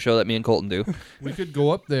video game show that me and Colton do. We could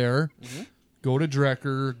go up there, Mm-hmm. go to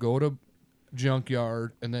Drecker, go to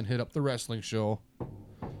junkyard, and then hit up the wrestling show,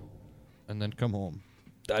 and then come home.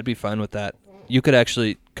 I'd be fine with that. You could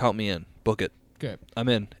actually count me in. Book it. Okay. I'm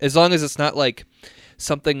in. As long as it's not like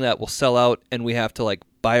something that will sell out and we have to like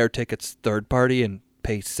buy our tickets third party and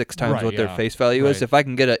pay 6 times Right, what their yeah. face value is. Right. If I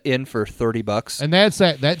can get it in for $30, And that's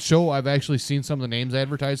that show. I've actually seen some of the names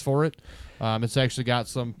advertised for it. It's actually got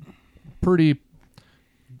some pretty.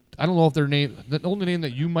 I don't know if their name. The only name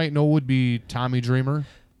that you might know would be Tommy Dreamer.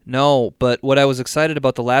 no. But what I was excited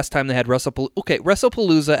about the last time they had WrestlePalooza. Okay,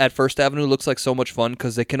 WrestlePalooza at First Avenue looks like so much fun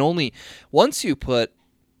because they can only once you put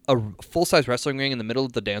a full-size wrestling ring in the middle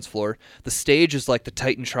of the dance floor. The stage is like the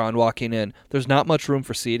Titantron walking in. There's not much room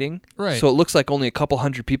for seating. Right. So it looks like only a couple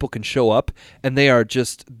hundred people can show up, and they are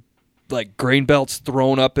just like grain belts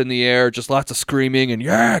thrown up in the air, just lots of screaming and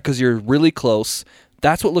yeah, because you're really close.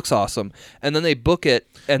 That's what looks awesome. And then they book it,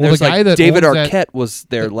 and Well, there's the guy like that David owns Arquette that- was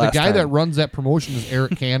there The last guy time. that runs that promotion is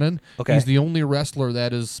Eric Cannon. Okay. He's the only wrestler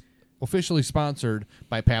that is officially sponsored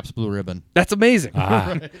by Pabst Blue Ribbon. That's amazing.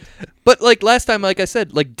 Ah, But like last time, like I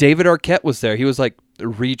said, like David Arquette was there. He was like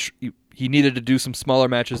he needed to do some smaller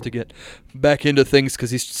matches to get back into things because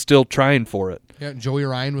he's still trying for it. Yeah, Joey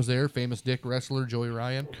Ryan was there, famous Dick wrestler Joey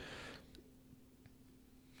Ryan.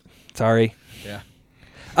 Sorry. Yeah.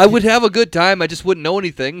 I would have a good time. I just wouldn't know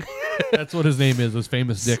anything. That's what his name is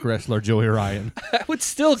famous Dick wrestler Joey Ryan. I would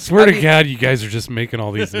still swear I to mean, God, you guys are just making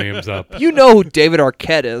all these names up. You know who David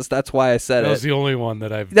Arquette is. That's why I said That was it. the only one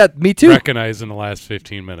that I've Me too. recognized in the last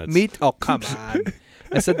 15 minutes. Oh, come on.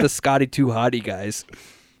 I said the Scotty Too Hottie guys.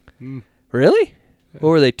 Hmm. Really? What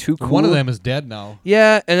were they, too cool? One of them is dead now.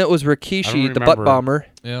 Yeah, and it was I don't Rikishi, the butt remember. bomber.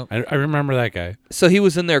 Yeah. I remember that guy. So he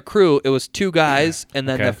was in their crew. It was 2 guys and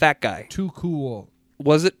then Okay. the fat guy. Too Cool.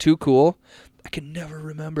 Was it Too Cool? I can never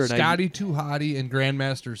remember. And Scotty Too Hottie and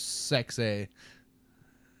Grandmaster Sexay.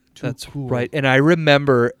 Too That's Cool. right. And I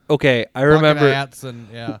remember, I Bucket remember hats and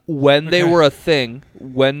yeah. when they Okay. were a thing,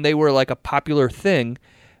 when they were like a popular thing,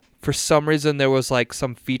 for some reason there was like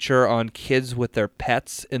some feature on kids with their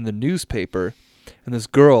pets in the newspaper. And this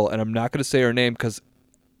girl, and I'm not going to say her name because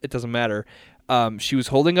it doesn't matter, she was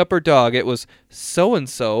holding up her dog. It was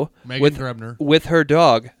so-and-so Megan Grebner. with her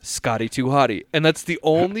dog, Scotty Too Hottie. And that's the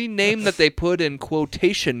only name that they put in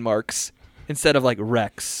quotation marks instead of like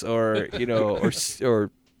Rex or,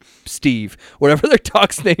 or Steve, whatever their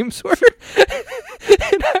dog's names were.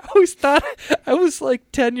 And I always thought, I was like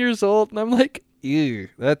 10 years old, and I'm like, ew,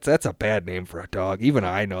 that's a bad name for a dog. Even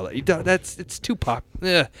I know that. It's too pop.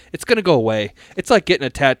 It's gonna go away. It's like getting a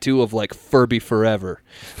tattoo of like Furby forever.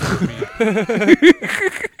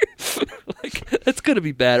 Like that's gonna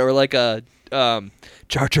be bad. Or like a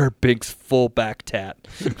Jar Jar Binks full back tat.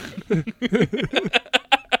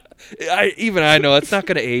 I know it's not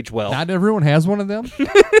gonna age well. Not everyone has one of them.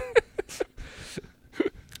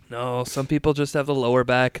 No, some people just have the lower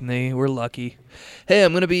back, and they were lucky. Hey,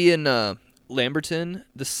 I'm gonna be in Lamberton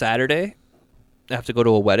this Saturday. I have to go to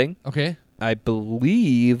a wedding. Okay. I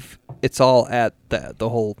believe it's all at the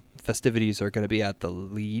whole festivities are going to be at the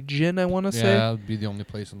Legion, I want to Yeah, say. that would be the only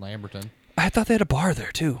place in Lamberton. I thought they had a bar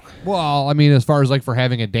there, too. Well, I mean, as far as like for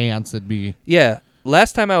having a dance, it'd be Yeah.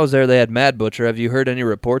 Last time I was there, they had Mad Butcher. Have you heard any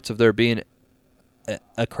reports of there being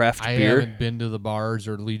a craft I beer? haven't been to the bars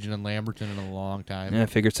or Legion in Lamberton in a long time. Yeah, I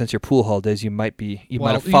figured since your pool hall days, you might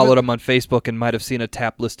Well, have followed even- them on Facebook and might have seen a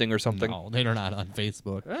tap listing or something. No, they're not on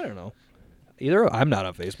Facebook. I don't know. Either I'm not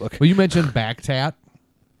on Facebook. Well, you mentioned back tat.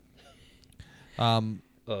 You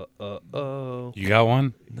got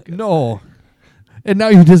one? No. And now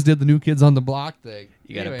you just did the New Kids on the Block thing.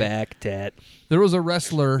 You got Anyway, a back tat. There was a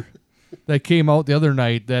wrestler that came out the other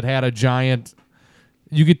night that had a giant.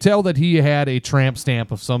 You could tell that he had a tramp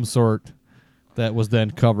stamp of some sort that was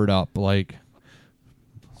then covered up. Like,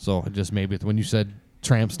 so it just maybe when you said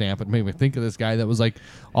tramp stamp, it made me think of this guy that was like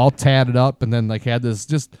all tatted up and then like had this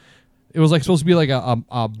just. It was like supposed to be like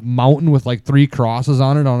a mountain with like 3 crosses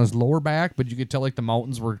on it on his lower back, but you could tell like the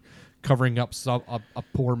mountains were covering up a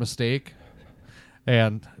poor mistake.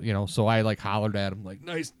 And, so I like hollered at him like,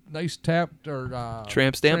 nice tap or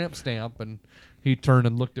Tramp stamp? Tramp stamp. And he turned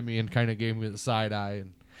and looked at me and kind of gave me the side eye.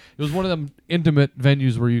 And it was one of them intimate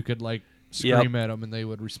venues where you could like scream at them and they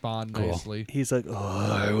would respond nicely. He's like,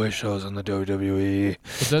 oh, I wish I was in the WWE.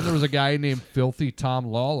 But then there was a guy named Filthy Tom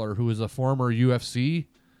Lawler who is a former UFC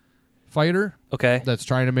fighter Okay. that's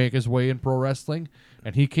trying to make his way in pro wrestling,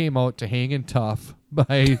 and he came out to Hangin' Tough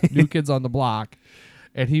by New Kids on the Block,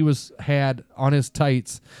 and he had on his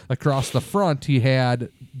tights across the front he had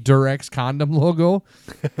Durex condom logo,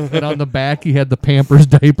 and on the back he had the Pampers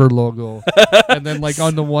diaper logo, and then like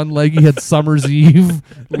on the one leg he had Summer's Eve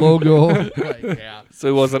logo. Like, yeah. So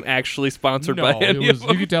it wasn't actually sponsored by No, it any was. of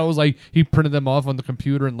them. You could tell it was like he printed them off on the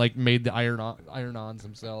computer and like made the iron-ons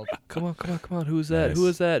himself. Come on. Who is that? Nice.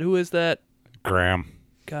 Who is that? Graham.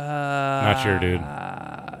 God. Not sure, dude.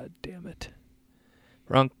 Damn it.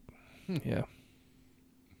 Wrong. Yeah.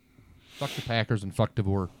 Fuck the Packers and fuck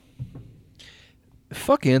DeVore.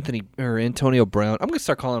 Fuck Antonio Brown. I'm gonna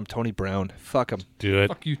start calling him Tony Brown. Fuck him. Do it.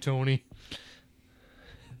 Fuck you, Tony.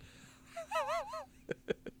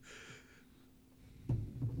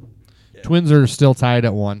 Twins are still tied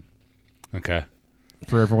at 1 Okay.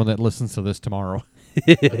 for everyone that listens to this tomorrow.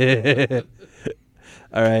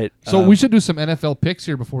 All right. So we should do some NFL picks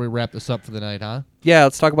here before we wrap this up for the night, huh? Yeah,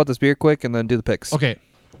 let's talk about this beer quick and then do the picks. Okay.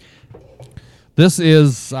 This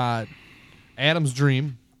is Adam's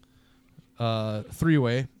Dream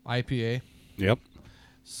 3-way IPA. Yep.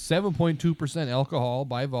 7.2% alcohol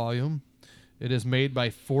by volume. It is made by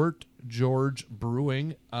Fort George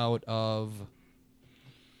Brewing out of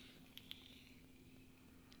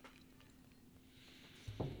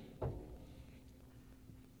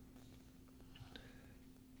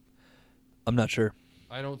I'm not sure,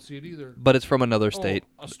 I don't see it either. but it's from another state.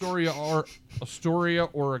 Astoria,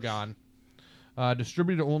 Oregon.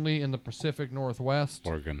 Distributed only in the Pacific Northwest.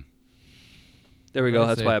 Oregon. There we what go. did I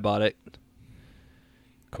That's say? why I bought it.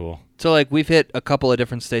 Cool. So, like, we've hit a couple of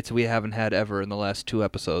different states that we haven't had ever in the last 2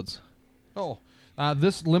 episodes. Oh,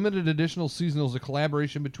 this limited editional seasonal is a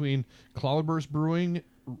collaboration between Cloudburst Brewing,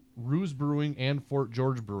 Ruse Brewing, and Fort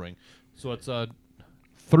George Brewing. So it's a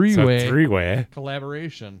three-way So 3-way.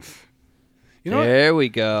 collaboration. You know what? There we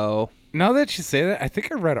go. Now that you say that, I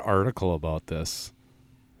think I read an article about this.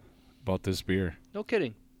 About this beer. No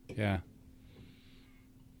kidding. Yeah.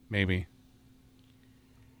 Maybe.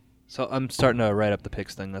 So I'm starting to write up the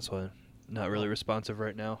picks thing. That's why I'm not really responsive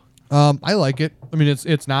right now. I like it. I mean,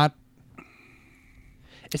 it's not.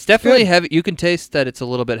 It's definitely Good. heavy. You can taste that it's a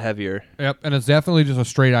little bit heavier. Yep, and it's definitely just a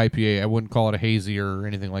straight IPA. I wouldn't call it a hazy or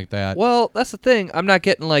anything like that. Well, that's the thing. I'm not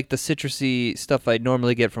getting like the citrusy stuff I'd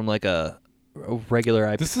normally get from like a regular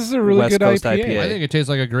IPA. This is a really West good Coast IPA. IPA. I think it tastes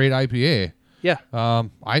like a great IPA. Yeah.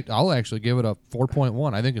 I'll actually give it a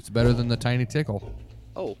 4.1. I think it's better than the Tiny Tickle.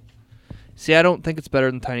 Oh. See, I don't think it's better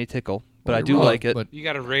than Tiny Tickle, but I You're do wrong, like it. But You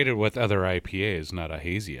got to rate it with other IPAs, not a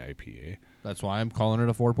hazy IPA. that's why I'm calling it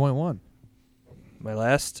a 4.1. My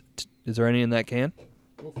last. Is there any in that can?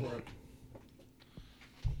 Go for it.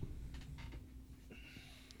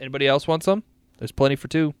 Anybody else want some? There's plenty for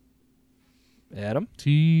 2. Adam?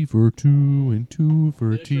 T for 2 and 2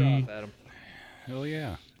 for T. Adam. Hell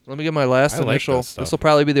yeah. Let me get my last I like initial. that stuff. This will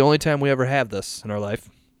probably be the only time we ever have this in our life.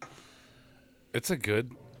 It's a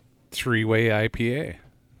good 3-way IPA.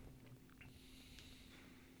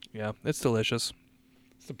 Yeah, it's delicious.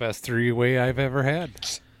 It's the best 3-way I've ever had.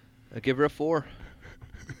 I give her a 4.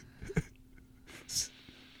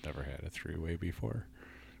 Never had a 3-way before.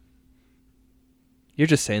 You're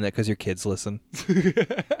just saying that because your kids listen.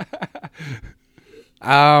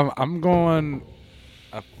 I'm going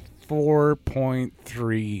a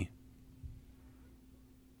 4.3.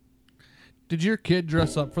 Did your kid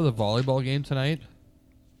dress up for the volleyball game tonight?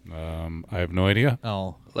 I have no idea.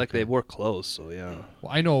 Oh. Like they wore clothes, so yeah.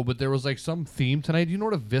 Well, I know, but there was like some theme tonight. Do you know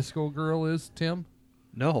what a Visco girl is, Tim?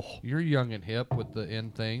 No. You're young and hip with the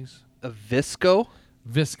end things. A Visco?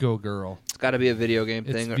 Visco girl. It's got to be a video game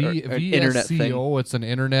It's thing or an internet thing. VSCO. It's an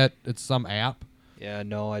internet. It's some app. Yeah,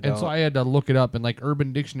 no, I don't. And so I had to look it up, and like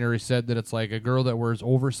Urban Dictionary said that it's like a girl that wears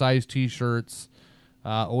oversized T-shirts,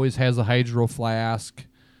 always has a hydro flask.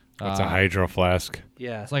 What's a hydro flask?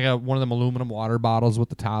 yeah. It's like one of them aluminum water bottles with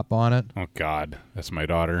the top on it. Oh, God. That's my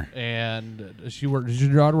daughter. And does your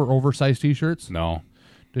daughter wear oversized T-shirts? No.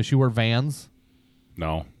 Does she wear Vans?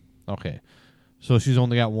 No. Okay. So she's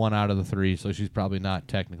only got 1 out of the 3, so she's probably not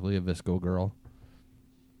technically a Visco girl.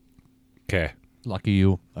 Okay. Lucky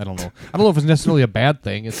you. I don't know. I don't know if it's necessarily a bad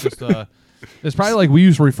thing. It's just it's probably like we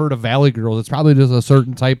used to refer to Valley girls. It's probably just a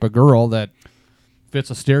certain type of girl that fits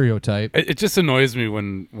a stereotype. It just annoys me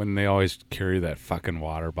when they always carry that fucking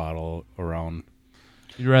water bottle around.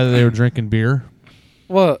 You'd rather they were drinking beer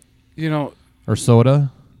Well, you know, or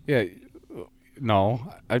soda? yeah.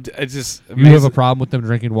 No. I just... You have a problem with them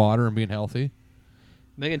drinking water and being healthy?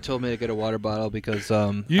 Megan told me to get a water bottle because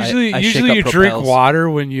Usually, I shake usually up you drink propels. water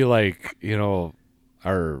when you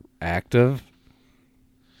are active.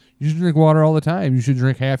 You should drink water all the time. You should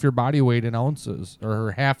drink half your body weight in ounces,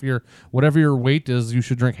 or half your whatever your weight is. You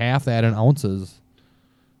should drink half that in ounces.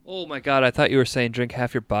 Oh my God! I thought you were saying drink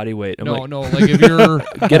half your body weight. I'm No, like, no. Like if you're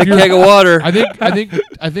get a keg of water. I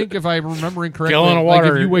think if I'm remembering correctly, Gallon of like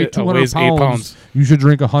water, if you weigh it 200 weighs 8 pounds. you should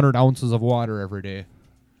drink 100 ounces of water every day.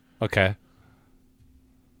 Okay.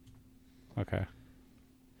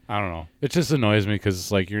 I don't know. It just annoys me because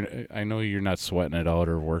it's like I know you're not sweating it out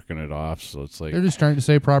or working it off, so it's like They're just trying to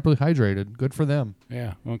stay properly hydrated. Good for them.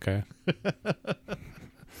 yeah, okay.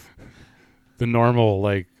 The normal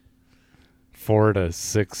like 4 to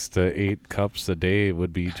 6 to 8 cups a day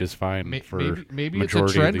would be just fine for Maybe it's a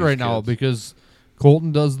majority of trend these right now kids. because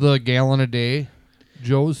Colton does the gallon a day.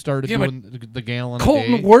 Joe's started Yeah, doing the gallon a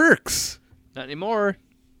Colton day. works. Not anymore.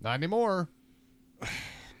 Not anymore.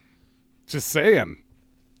 Just saying.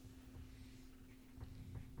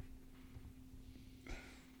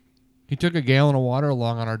 He took a gallon of water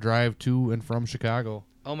along on our drive to and from Chicago.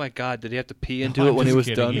 Oh my God! Did he have to pee into it when he was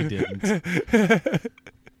done? He didn't.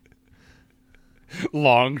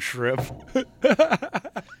 Long trip.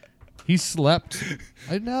 He slept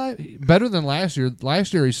better than last year.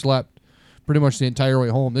 Last year he slept pretty much the entire way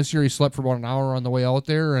home. This year he slept for about an hour on the way out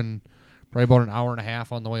there and probably about an hour and a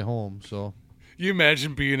half on the way home. So You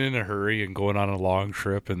imagine being in a hurry and going on a long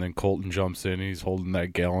trip, and then Colton jumps in and he's holding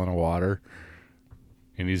that gallon of water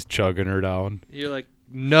and he's chugging her down. You're like,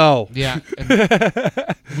 no. yeah, and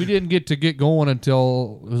we didn't get going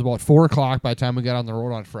until it was about 4:00 by the time we got on the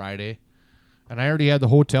road on Friday, and I already had the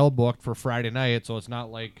hotel booked for Friday night, so it's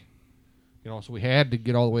not like, so we had to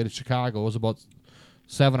get all the way to Chicago. It was about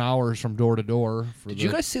 7 hours from door to door. Did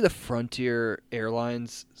you guys see the Frontier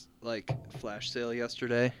Airlines flash sale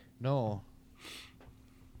yesterday? No.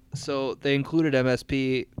 So they included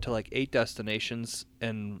MSP to 8 destinations,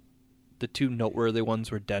 and the 2 noteworthy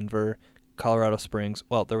ones were Denver, Colorado Springs.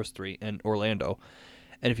 Well, there was 3, and Orlando.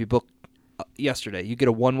 And if you book yesterday, you get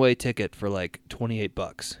a one-way ticket for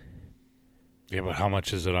 $28. Yeah, but how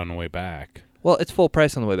much is it on the way back? Well, it's full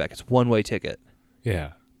price on the way back. It's one-way ticket.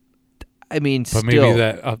 Yeah. I mean, But still. maybe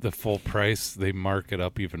that up the full price, they mark it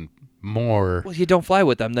up even more. Well, you don't fly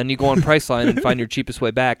with them. Then you go on Priceline and find your cheapest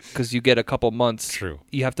way back because you get a couple months. True.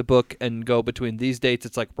 You have to book and go between these dates.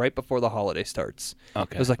 It's right before the holiday starts.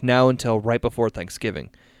 Okay. It was now until right before Thanksgiving.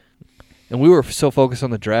 And we were so focused on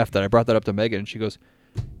the draft that I brought that up to Megan, and she goes,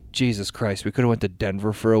 Jesus Christ, we could have went to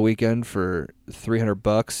Denver for a weekend for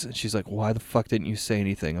 $300. And she's like, why the fuck didn't you say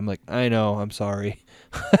anything? I'm like, I know, I'm sorry.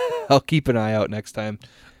 I'll keep an eye out next time.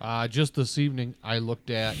 Just this evening, I looked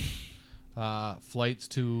at flights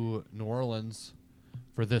to New Orleans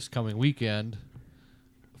for this coming weekend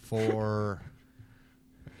for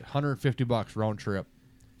 $150 round trip.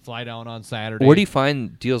 Fly down on Saturday. Where do you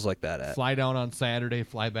find deals like that at? Fly down on Saturday,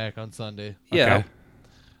 fly back on Sunday. Yeah. Okay.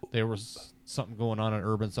 There was something going on at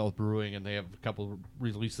Urban South Brewing, and they have a couple of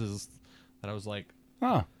releases that I was like,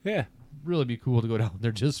 Oh, yeah. really be cool to go down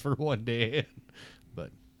there just for one day. But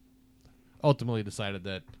ultimately decided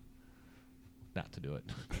that not to do it.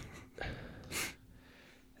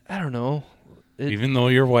 I don't know. Even though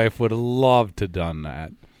your wife would have loved to done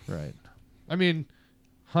that. Right. I mean,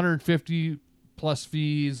 150 plus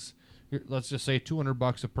fees. Let's just say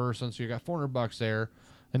 $200 a person, so you got $400 there.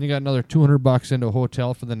 Then you got another $200 into a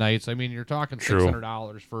hotel for the nights. I mean, you're talking True.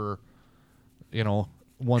 $600 for,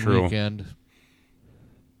 one True. weekend.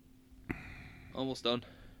 Almost done.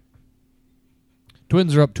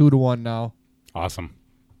 Twins are up 2-1 now. Awesome.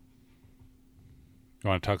 You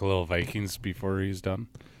want to talk a little Vikings before he's done?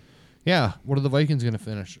 Yeah. What are the Vikings going to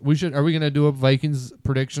finish? Are we going to do a Vikings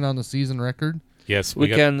prediction on the season record? Yes, We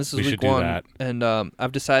can. This is we week should do 1. that. And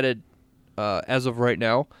I've decided, as of right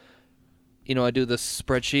now, I do this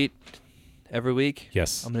spreadsheet every week.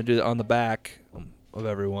 Yes. I'm going to do it on the back of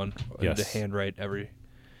everyone. Yes. To handwrite every.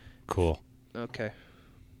 Cool. Okay.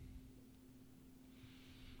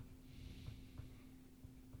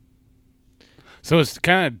 So it's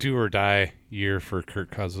kind of do or die year for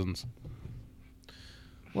Kirk Cousins.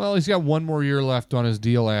 Well, he's got one more year left on his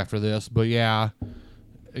deal after this, but yeah,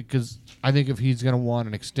 because I think if he's going to want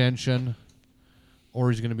an extension or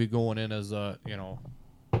he's going to be going in as a,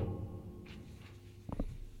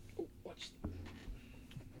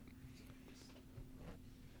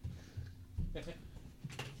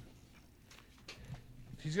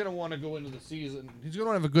 he's going to want to go into the season. He's going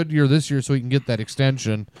to have a good year this year so he can get that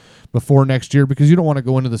extension before next year, because you don't want to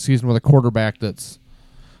go into the season with a quarterback that's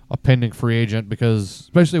a pending free agent, because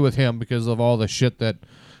especially with him, because of all the shit that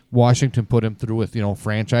Washington put him through with,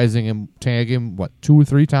 franchising him, tag him, 2 or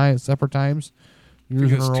 3 times, separate times?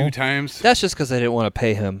 Years in a row? 2 times. That's just because I didn't want to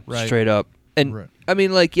pay him Right. straight up. And, Right. I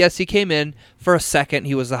mean, yes, he came in. For a second,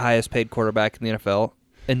 he was the highest paid quarterback in the NFL.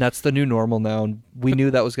 and that's the new normal now. And we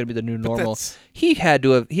knew that was going to be the new normal. that's- He had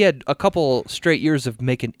a couple straight years of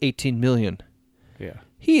making 18 million. Yeah.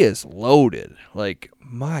 He is loaded. Like,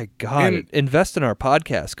 my God, And- invest in our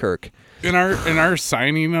podcast, Kirk. In our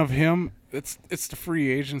signing of him, it's the free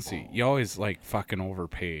agency. You always like fucking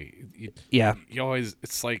overpay. Yeah. You always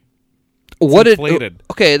it's like What did inflated.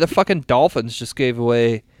 okay? The fucking Dolphins just gave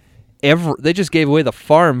away they just gave away the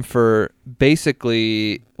farm for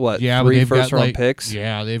basically what? Yeah, but 3 they've got first round like, picks,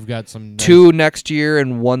 Yeah, they've got some 2 next year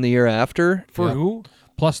and 1 the year after. For Yeah. who?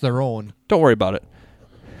 plus their own. Don't worry about it.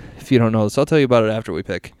 If you don't know this, I'll tell you about it after we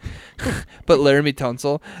pick. But Laramie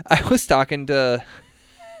Tunsil, I was talking to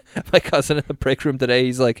my cousin in the break room today.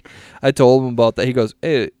 He's like, I told him about that. He goes,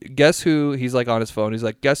 hey, guess who? He's like on his phone. He's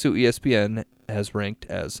like, guess who ESPN has ranked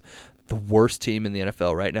as the worst team in the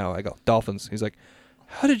NFL right now? I go, Dolphins. He's like,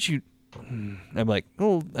 how did you? I'm like,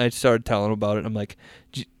 oh, I started telling him about it. I'm like,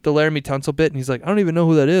 the Laramie Tunsil bit. And he's like, I don't even know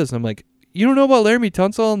who that is. And I'm like, you don't know about Laramie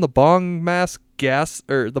Tunsil and the bong mask gas,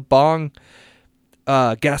 or the bong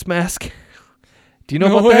gas mask? Do you know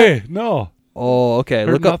No about way. that? No. Oh, okay.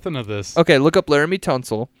 Heard Look up. nothing of this. Okay, look up Laramie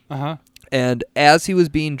Tunsil. Uh-huh. And as he was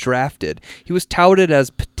being drafted, he was touted as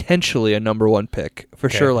potentially a number 1 pick for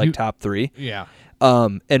Okay. sure, like You- top 3. Yeah.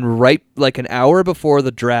 And right like an hour before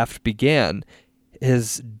the draft began,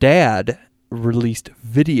 his dad released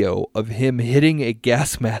video of him hitting a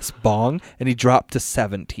gas mask bong, and he dropped to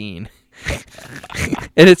 17.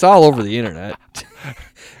 And it's all over the internet.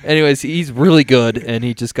 Anyways, he's really good, and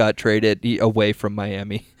he just got traded away from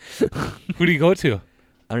Miami. Who do you go to?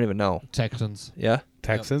 I don't even know. Texans. Yeah?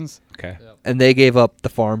 Texans? Okay. And they gave up the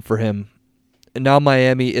farm for him. And now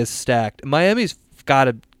Miami is stacked. Miami,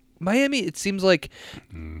 it seems like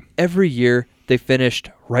every year they finished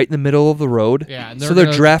right in the middle of the road. Yeah, and so they're their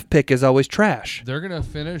gonna- draft pick is always trash. They're gonna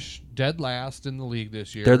finish dead last in the league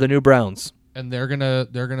this year. They're the new Browns. and they're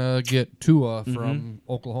gonna get Tua Mm-hmm. from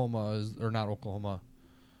Oklahoma, or not Oklahoma.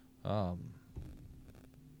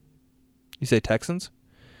 You say Texans?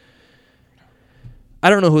 I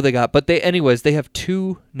don't know who they got, but they have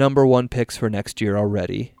 2 number 1 picks for next year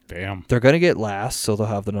already. Damn. They're going to get last, so they'll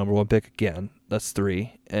have the number 1 pick again. That's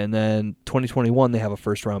 3. And then 2021 they have a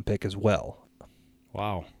first round pick as well.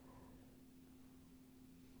 Wow.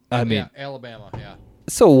 I mean, yeah, Alabama, yeah.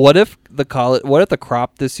 so what if the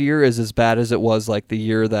crop this year is as bad as it was like the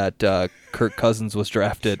year that Kirk Cousins was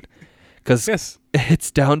drafted? Cuz Yes. it's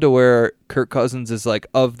down to where Kirk Cousins is like,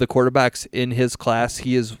 of the quarterbacks in his class,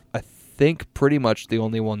 he is, I think, pretty much the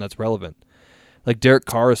only one that's relevant. Like Derek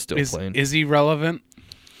Carr is still playing. Is he relevant?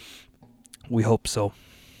 We hope so.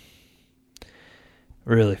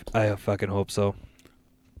 Really, I fucking hope so.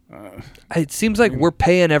 It seems like we're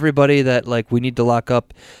paying everybody that like we need to lock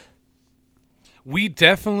up. We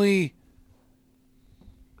definitely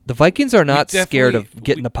The Vikings are not scared definitely- of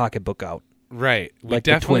getting the pocketbook out. right. We Like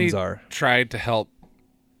the definitely Twins are. tried to help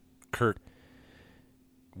Kirk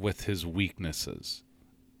with his weaknesses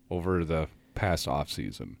over the past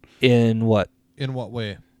offseason. In what? In what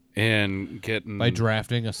way? And getting By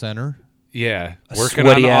drafting a center? yeah, A working on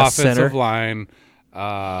the sweaty-ass offensive center. line.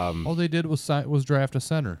 All they did was draft a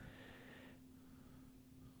center.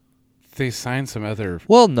 They signed some other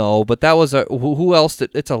Well, no, but that was who else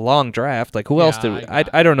did? It's a long draft. Like who else did?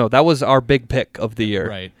 I don't know. That was our big pick of the year,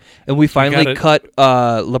 Right. And we finally gotta- cut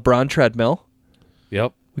LeBron Treadmill.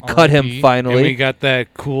 Yep. We cut him RIP. finally. And we got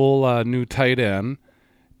that cool new tight end.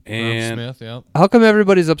 Irv And Smith, yep. How come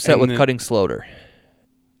everybody's upset And with then- cutting Slaughter?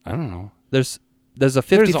 I don't know. There's a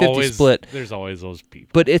 50-50 split, There's always those people.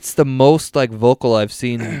 but it's the most like vocal I've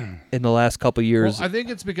seen in the last couple years. Well, I think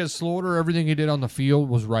it's because Slaughter, everything he did on the field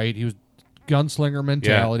was right. He was gunslinger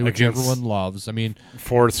mentality, which against- everyone loves. I mean,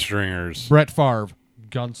 Fourth stringers. Brett Favre,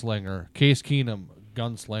 gunslinger. Case Keenum,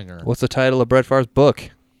 gunslinger. What's the title of Brett Favre's book?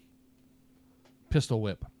 Pistol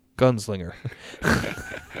whip. Gunslinger.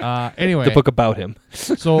 Anyway, The book about him.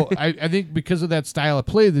 so I think because of that style of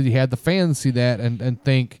play that he had, the fans see that and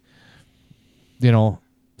think,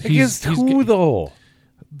 Against who though?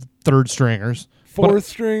 third stringers. Fourth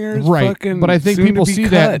stringers. Right. Fucking But I think soon to people be see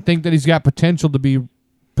that cut. and think that he's got potential to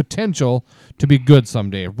be good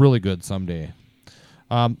someday, really good someday.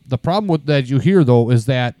 The problem with that you hear though is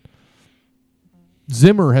that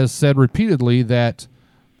Zimmer has said repeatedly that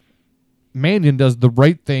Mannion does the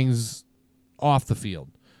right things off the field.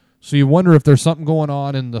 So you wonder if there's something going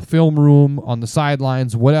on in the film room, on the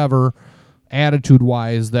sidelines, whatever,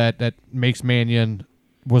 attitude-wise, that makes Mannion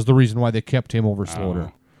was the reason why they kept him over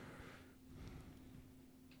Slaughter.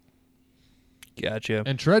 Gotcha.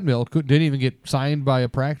 And Treadmill didn't even get signed by a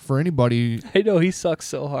practice for anybody. I know, he sucks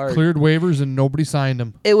so hard. Cleared waivers and nobody signed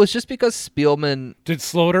him. It was just because Spielman, Did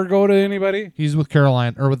Slaughter go to anybody? He's with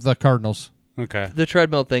Carolina or with the Cardinals. Okay. the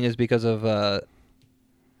treadmill thing is because of,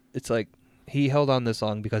 it's like, he held on this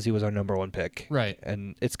long because he was our number one pick. Right.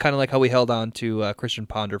 And it's kind of like how we held on to Christian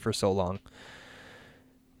Ponder for so long.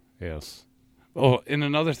 Yes. Oh, and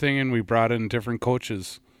another thing, and we brought in different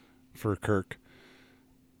coaches for Kirk.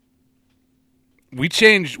 We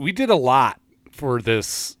did a lot for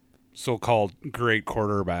this so-called great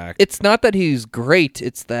quarterback. It's not that he's great.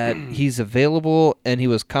 It's that he's available and he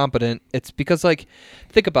was competent. It's because, like,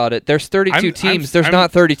 think about it. There's 32 teams. There's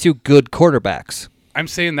not 32 good quarterbacks. I'm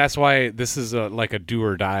saying that's why this is like a do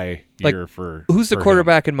or die Like, year for. Who's the for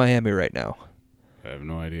quarterback in Miami right now? him. I have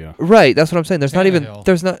no idea. Right. That's what I'm saying. There's not even. Tannehill.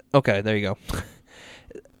 There's not. Okay. There you go.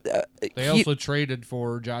 They also traded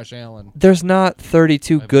for Josh Allen. There's not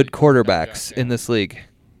 32 I good believe quarterbacks Josh in this league.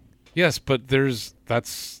 Yes, but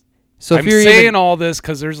that's. So if I'm you're saying even, all this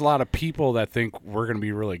because there's a lot of people that think we're going to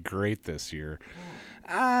be really great this year.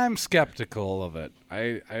 I'm skeptical of it.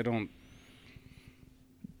 I don't.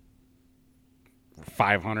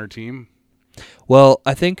 500 team. well,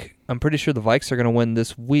 I'm pretty sure the Vikes are going to win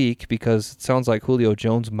this week because it sounds like Julio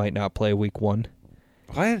Jones might not play week 1.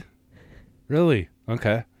 What? Really?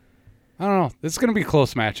 Okay. I don't know. It's going to be a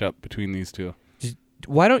close matchup between these two.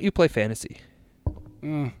 Why don't you play fantasy?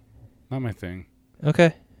 Not my thing.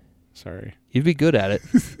 Okay. Sorry. You'd be good at it.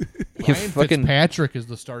 You Ryan fucking. Fitzpatrick is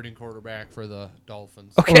the starting quarterback for the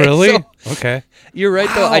Dolphins. Okay, Oh, really? so- Okay. You're right,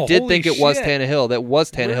 though. I Wow, did holy think it was shit. Tannehill. That was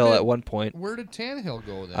Tannehill did- at one point. Where did Tannehill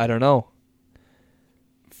go then? I don't know.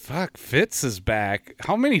 Fuck, Fitz is back.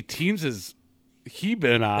 How many teams has he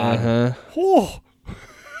been on? Uh-huh. Oh,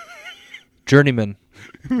 Journeyman.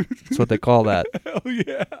 That's what they call that. hell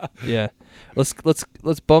yeah. Yeah. Let's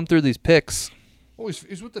bump through these picks. Oh,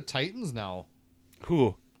 he's with the Titans now.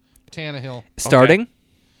 Who? Tannehill. Starting?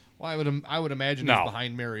 Well, I would imagine No. he's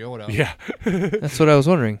behind Mariota. Yeah. That's what I was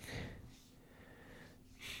wondering.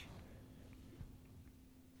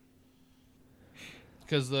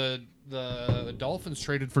 Because the Dolphins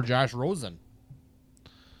traded for Josh Rosen,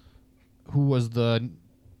 who was the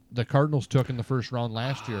Cardinals took in the first round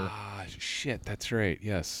last year. Ah, shit. That's right.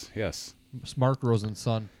 Yes. Yes. It's Mark Rosen's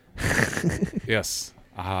son. Yes.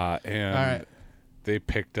 And All right. they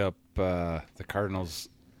picked up the Cardinals.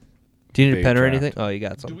 Do you need a Big pen or draft. anything? Oh, you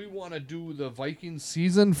got Do some. we want to do the Vikings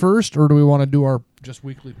season first, or do we want to do our just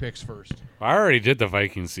weekly picks first? I already did the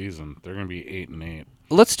Viking season. They're going to be 8-8.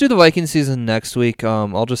 Let's do the Viking season next week.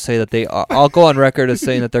 I'll just say that I'll go on record as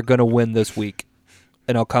saying that they're going to win this week,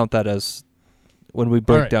 and I'll count that as when we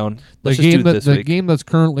break All right. down. The Let's just do game it that this the week. game that's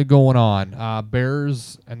currently going on,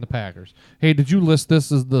 Bears and the Packers. Hey, did you list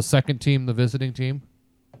this as the second team, the visiting team?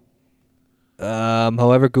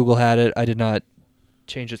 However, Google had it. I did not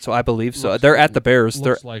change it, so I believe so. Looks They're like- at the Bears.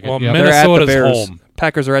 They're Looks like Well, it. Yeah, they're at the Minnesota's Bears. home.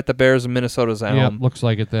 Packers are at the Bears, and Minnesota's at yeah, home. looks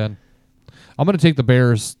like it then. I'm going to take the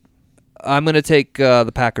Bears. I'm going to take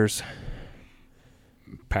the Packers.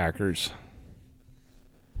 Packers.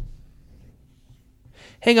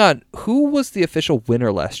 Hang on. Who was the official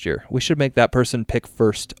winner last year? We should make that person pick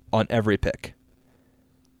first on every pick.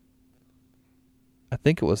 I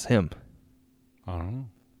think it was him. I don't know.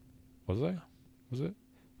 Was I? Was it?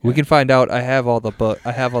 We can find out. I have all the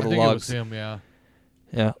I think it was logs. him, yeah.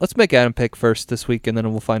 Yeah, let's make Adam pick first this week, and then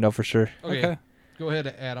we'll find out for sure. Okay. Go ahead,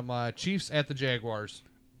 Adam. Chiefs at the Jaguars.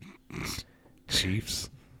 Chiefs.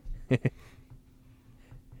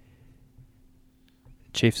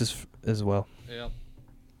 Chiefs as well. Yep.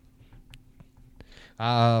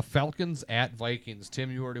 Falcons at Vikings.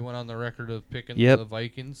 Tim, you already went on the record of picking Yep. the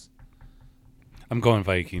Vikings. I'm going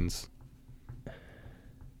Vikings.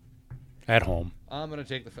 At home. I'm going to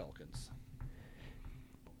take the Falcons.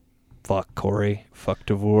 Fuck Corey. Fuck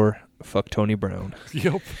DeVore. Fuck Tony Brown.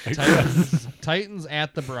 Yep. Titans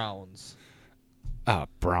at the Browns.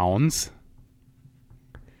 Browns.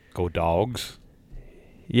 Go Dogs.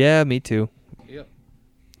 Yeah, me too. Yep.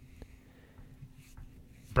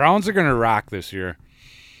 Browns are gonna rock this year.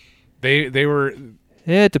 They were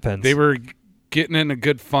Yeah, it depends. they were getting in a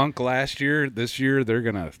good funk last year. This year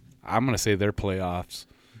I'm gonna say they're playoffs.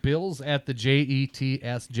 Bills at the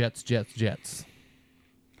Jets. Jets.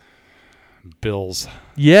 Bills.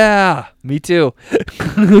 Yeah, me too.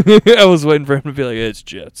 I was waiting for him to be like, it's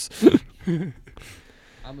Jets. I'm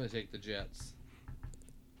going to take the Jets.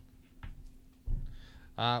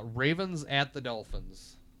 Ravens at the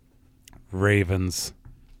Dolphins. Ravens.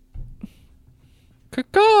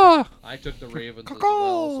 Caw. I took the Ravens as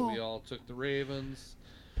well, so we all took the Ravens.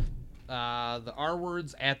 The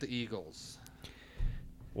R-words at the Eagles.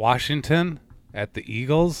 Washington. At the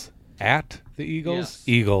Eagles? At the Eagles? Yes.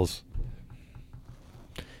 Eagles.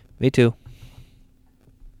 Me too.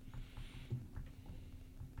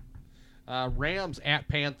 Rams at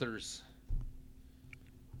Panthers.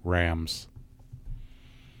 Rams.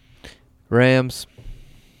 Rams.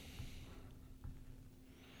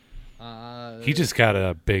 He just got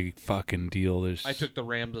a big fucking deal. I took the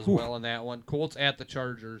Rams as well in that one. Colts at the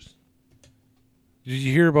Chargers. Did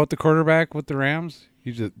you hear about the quarterback with the Rams?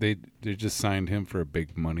 They just signed him for a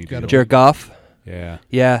big money deal. Jared Goff. Yeah.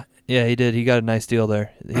 Yeah, he did. He got a nice deal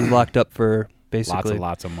there. He's locked up for basically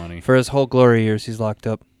Lots of money. for his whole glory years. He's locked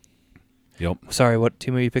up. Yep. Sorry, what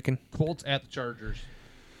team are you picking? Colts at the Chargers.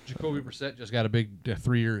 Jacoby Brissett just got a big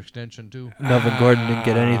 3-year extension too. Melvin Gordon didn't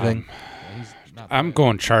get anything. Yeah, he's not I'm bad.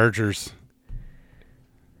 going Chargers.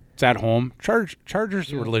 It's at home.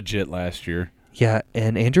 Chargers were legit last year. Yeah,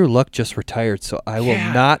 and Andrew Luck just retired, so I will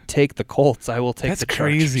Yeah. not take the Colts. I will take That's the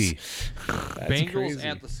Chargers. crazy. That's Bengals crazy.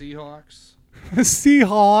 at the Seahawks. The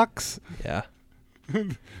Seahawks. Yeah.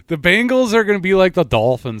 The Bengals are going to be like the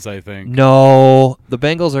Dolphins, I think. No, the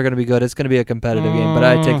Bengals are going to be good. It's going to be a competitive game, but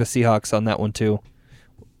I take the Seahawks on that one too.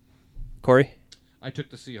 Corey? I took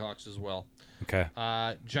the Seahawks as well. Okay.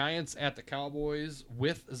 Giants at the Cowboys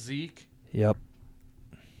with Zeke. Yep.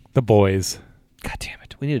 The boys. God damn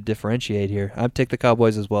it. We need to differentiate here. I'd take the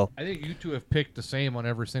Cowboys as well. I think you two have picked the same on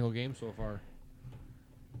every single game so far.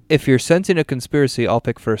 If you're sensing a conspiracy, I'll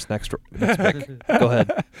pick first next pick. Go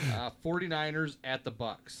ahead. 49ers at the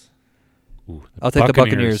Bucks. Ooh, I'll take the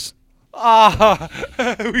Buccaneers. Ah,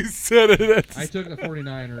 we said it. I took the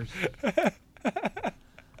 49ers.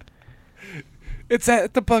 It's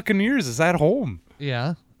at the Buccaneers. It's at home.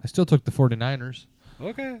 Yeah, I still took the 49ers.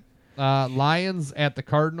 Okay. Lions at the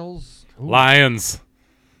Cardinals. Ooh, Lions.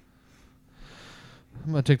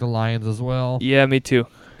 I'm going to take the Lions as well. Yeah, me too.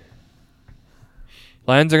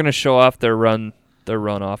 Lions are going to show off their run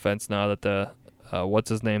offense now that the what's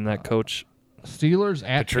his name, that coach. Steelers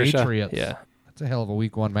at Patricia? Patriots. Yeah. That's a hell of a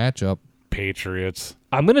week 1 matchup. Patriots.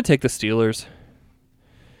 I'm going to take the Steelers.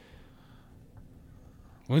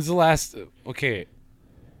 When's the last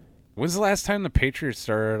time the Patriots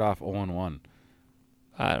started off 0-1?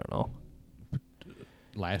 I don't know.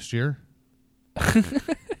 Last year.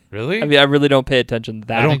 Really? I mean, I really don't pay attention to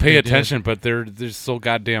that. I don't think pay they did. attention, but they're so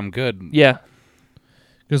goddamn good. Yeah.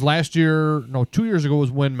 Because 2 years ago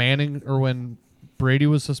was when Brady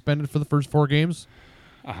was suspended for the first 4 games.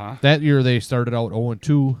 Uh-huh. That year they started out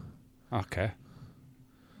 0-2. Okay.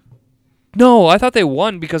 No, I thought they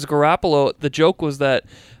won because Garoppolo, the joke was that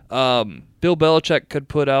Bill Belichick could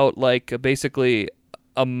put out basically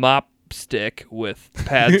a mop stick with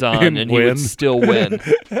pads on And and he win. would still win.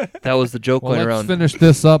 That was the joke Well, going let's around. finish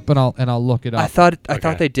this up and I'll look it up. I thought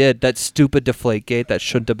Okay. they did. That stupid deflate gate that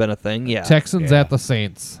shouldn't have been a thing. Yeah. Texans Yeah. at the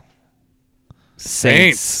Saints.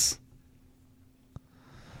 Saints.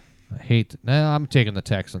 I'm taking the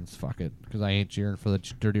Texans. Fuck it, because I ain't cheering for the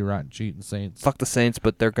dirty, rotten, cheating Saints. Fuck the Saints,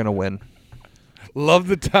 but they're going to win. Love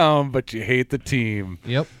the town, but you hate the team.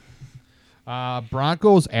 Yep.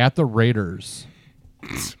 Broncos at the Raiders.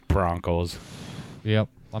 Broncos. Yep,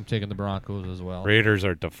 I'm taking the Broncos as well. Raiders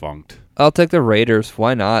are defunct. I'll take the Raiders.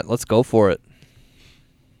 Why not? Let's go for it.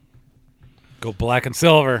 Go black and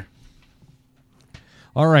silver.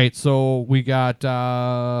 All right, so we got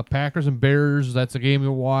Packers and Bears. That's a game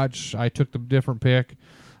you'll watch. I took the different pick.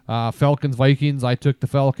 Falcons, Vikings. I took the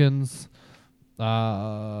Falcons.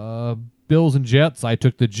 Bills and Jets. I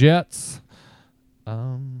took the Jets.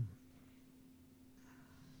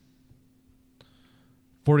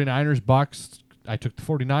 49ers, Bucks. I took the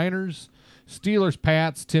 49ers. Steelers,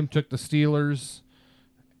 Pats. Tim took the Steelers.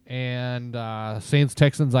 And Saints,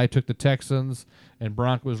 Texans. I took the Texans. And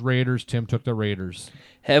Broncos, Raiders. Tim took the Raiders.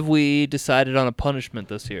 Have we decided on a punishment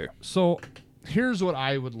this year? So here's what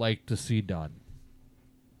I would like to see done.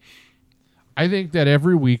 I think that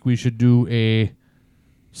every week we should do a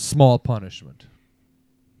small punishment.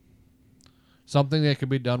 Something that can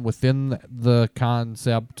be done within the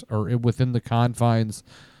concept or within the confines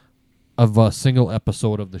of a single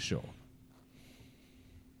episode of the show.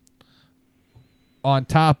 On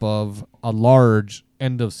top of a large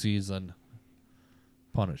end of season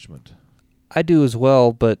punishment. I do as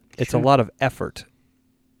well, but it's a lot of effort.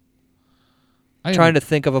 Trying to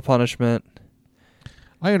think of a punishment.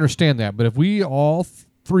 I understand that, but if we all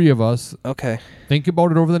three of us Okay. think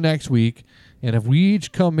about it over the next week, and if we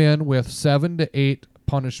each come in with 7 to 8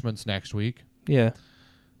 punishments next week Yeah.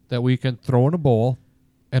 that we can throw in a bowl,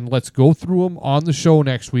 and let's go through them on the show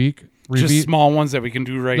next week. Just small ones that we can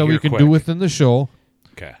do right that here we can quick. do within the show.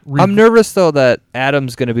 Okay. I'm nervous though that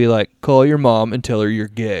Adam's gonna be like, call your mom and tell her you're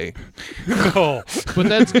gay. No. But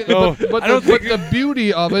that's No, but I don't think the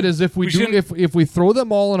beauty of it is if we shouldn't- if we throw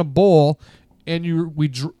them all in a bowl and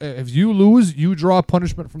if you lose, you draw a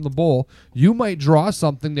punishment from the bowl. You might draw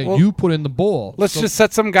something that Well, you put in the bowl. Let's So- just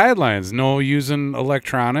set some guidelines. No using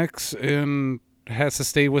electronics and has to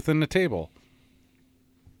stay within the table.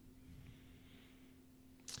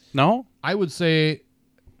 No? I would say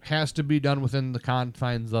has to be done within the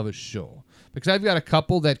confines of a show. Because I've got a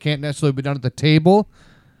couple that can't necessarily be done at the table,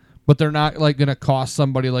 but they're not like going to cost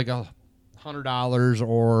somebody like $100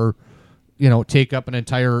 or take up an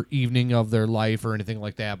entire evening of their life or anything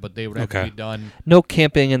like that, but they would have to Okay. be done No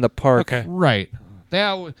camping in the park. Okay. right.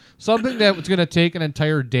 Something that was going to take an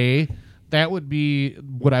entire day, that would be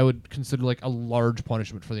what I would consider like a large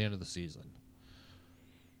punishment for the end of the season.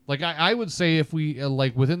 Like I would say if we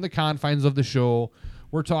like within the confines of the show,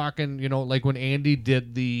 we're talking, like when Andy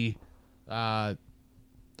did the Bare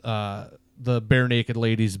Naked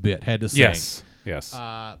Ladies bit, had to sing. Yes.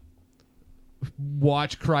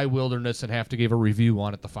 Watch Cry Wilderness and have to give a review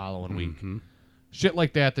on it the following week. Shit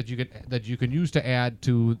like that you can use to add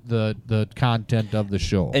to the content of the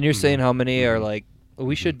show. And you're saying how many are like?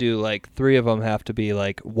 We should do like 3 of them have to be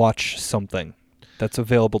like watch something that's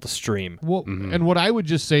available to stream. Well, and what I would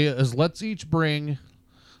just say is let's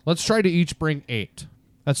try to each bring 8.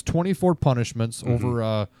 That's 24 punishments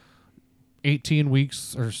over 18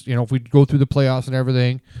 weeks, or if we go through the playoffs and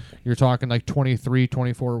everything, you're talking like 23,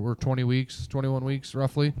 24 or 20 weeks, 21 weeks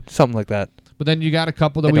roughly. Something like that. But then you got a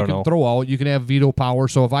couple that we don't can know. throw out. You can have veto power.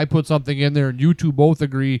 So if I put something in there and you two both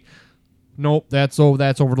agree, nope, that's over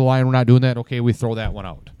the line, we're not doing that. Okay, we throw that one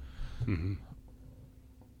out.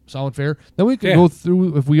 Sound fair? Then we can go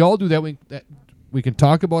through. If we all do that, we can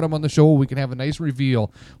talk about them on the show. We can have a nice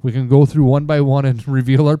reveal. We can go through one by one and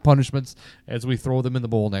reveal our punishments as we throw them in the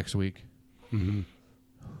bowl next week.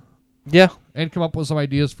 Yeah. And come up with some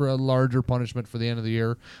ideas for a larger punishment for the end of the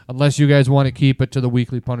year. Unless you guys want to keep it to the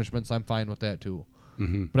weekly punishments, I'm fine with that too.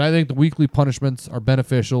 But I think the weekly punishments are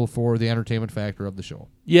beneficial for the entertainment factor of the show.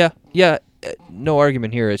 Yeah. No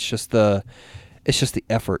argument here. It's just the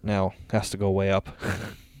effort now has to go way up.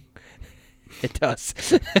 It does.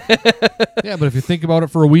 Yeah, but if you think about it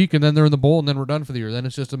for a week and then they're in the bowl and then we're done for the year, then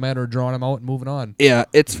it's just a matter of drawing them out and moving on. Yeah,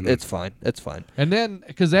 it's fine. It's fine. And then,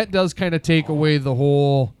 because that does kind of take away the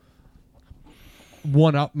whole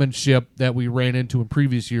one-upmanship that we ran into in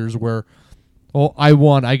previous years where, I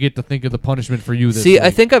won, I get to think of the punishment for you this See, week.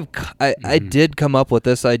 I think I did come up with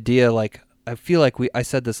this idea. Like, I feel like I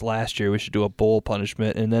said this last year. We should do a bowl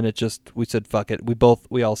punishment, and then we said fuck it.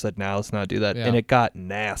 We all said now let's not do that, Yeah. and it got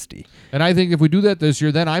nasty. And I think if we do that this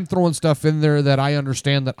year, then I'm throwing stuff in there that I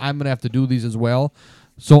understand that I'm going to have to do these as well.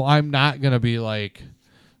 So I'm not going to be like,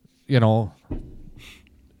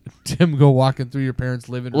 Tim, go walking through your parents'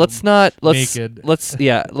 living room. Naked.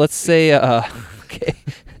 Let's say okay.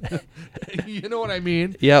 You know what I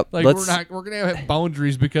mean? Yep. Like we're going to have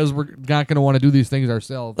boundaries because we're not going to want to do these things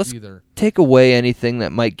ourselves either. Take away anything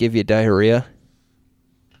that might give you diarrhea,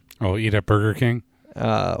 Oh, eat at Burger King?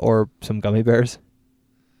 or some gummy bears.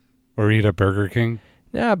 Or eat at Burger King?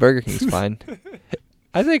 Yeah, Burger King's fine.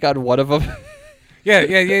 I think on one of them. Yeah.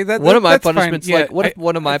 One of my that's fine. punishments, Yeah, like, what if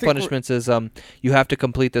one of my I think we're- punishments is you have to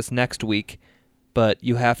complete this next week, but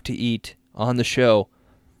you have to eat on the show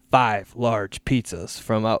 5 large pizzas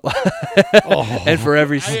from out, and for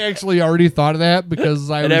every I actually already thought of that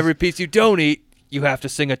because I and was, every piece you don't eat, you have to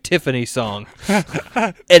sing a Tiffany song, and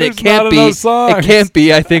There's it can't not be. enough songs. It can't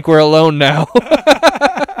be. I think we're alone now.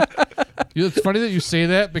 It's funny that you say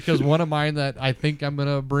that because one of mine that I think I'm going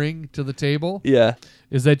to bring to the table Yeah.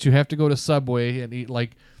 is that you have to go to Subway and eat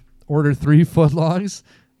order 3 footlongs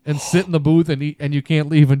and sit in the booth and eat, and you can't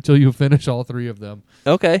leave until you finish all 3 of them.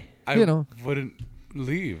 Okay. I wouldn't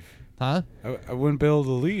leave. Huh? I wouldn't be able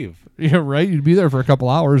to leave. Yeah, right. You'd be there for a couple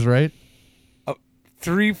hours, right?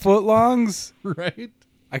 3 footlongs? Right.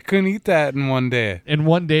 I couldn't eat that in one day. In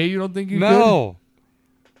one day, you don't think you could? No.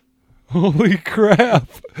 Holy crap.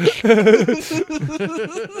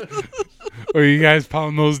 Or you guys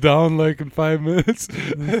pound those down like in 5 minutes?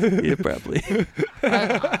 Yeah, probably.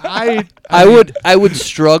 I I would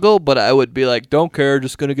struggle, but I would be like, don't care,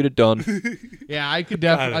 just gonna get it done. Yeah, I could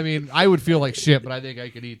definitely. I mean, I would feel like shit, but I think I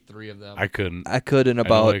could eat 3 of them. I couldn't. I could in I know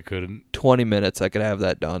about I couldn't. 20 minutes. I could have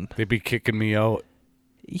that done. They'd be kicking me out.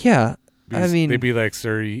 Yeah, I mean, they'd be like,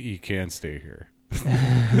 "Sir, you can't stay here."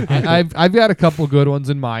 I've got a couple good ones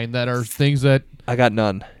in mind that are things that I got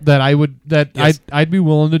none. Yes. I'd be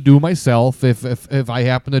willing to do myself if I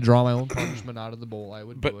happen to draw my own punishment out of the bowl. I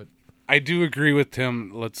would But do it. I do agree with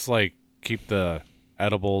Tim. Let's keep the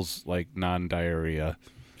edibles like non-diarrhea.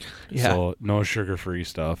 Yeah. So no sugar-free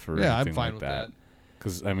stuff or Yeah, I'm anything fine like with that. that.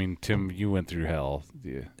 Because I mean, Tim, you went through hell.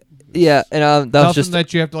 Yeah. Yeah, and that was Nothing just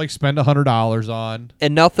that you have to like spend $100 on.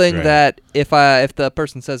 and nothing Right. that if the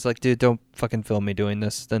person says like, dude, don't fucking film me doing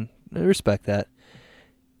this, then I respect that.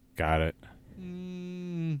 Got it.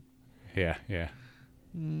 Mm, Yeah, yeah.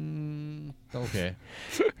 okay.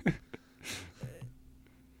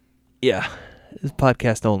 Yeah, it's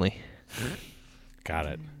podcast only. Got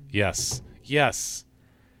it. Yes. Yes.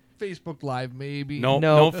 Facebook Live, maybe. No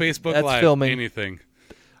No, Facebook that's Live. filming. Anything.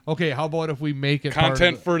 Okay, how about if we make it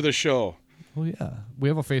Content Part for the show. of the, oh yeah, we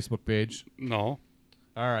have a Facebook page. No.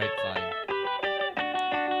 All right, fine.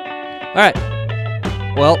 All right.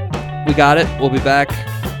 Well, we got it. We'll be back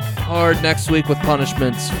hard next week with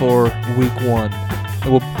punishments for week 1.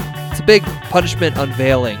 It's a big punishment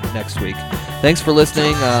unveiling next week. Thanks for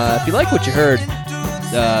listening. If you like what you heard,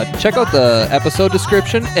 check out the episode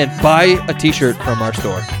description and buy a t-shirt from our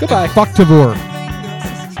store. Goodbye. Fuck Tavor.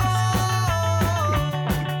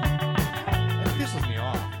 That pisses me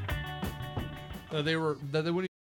off. They wouldn't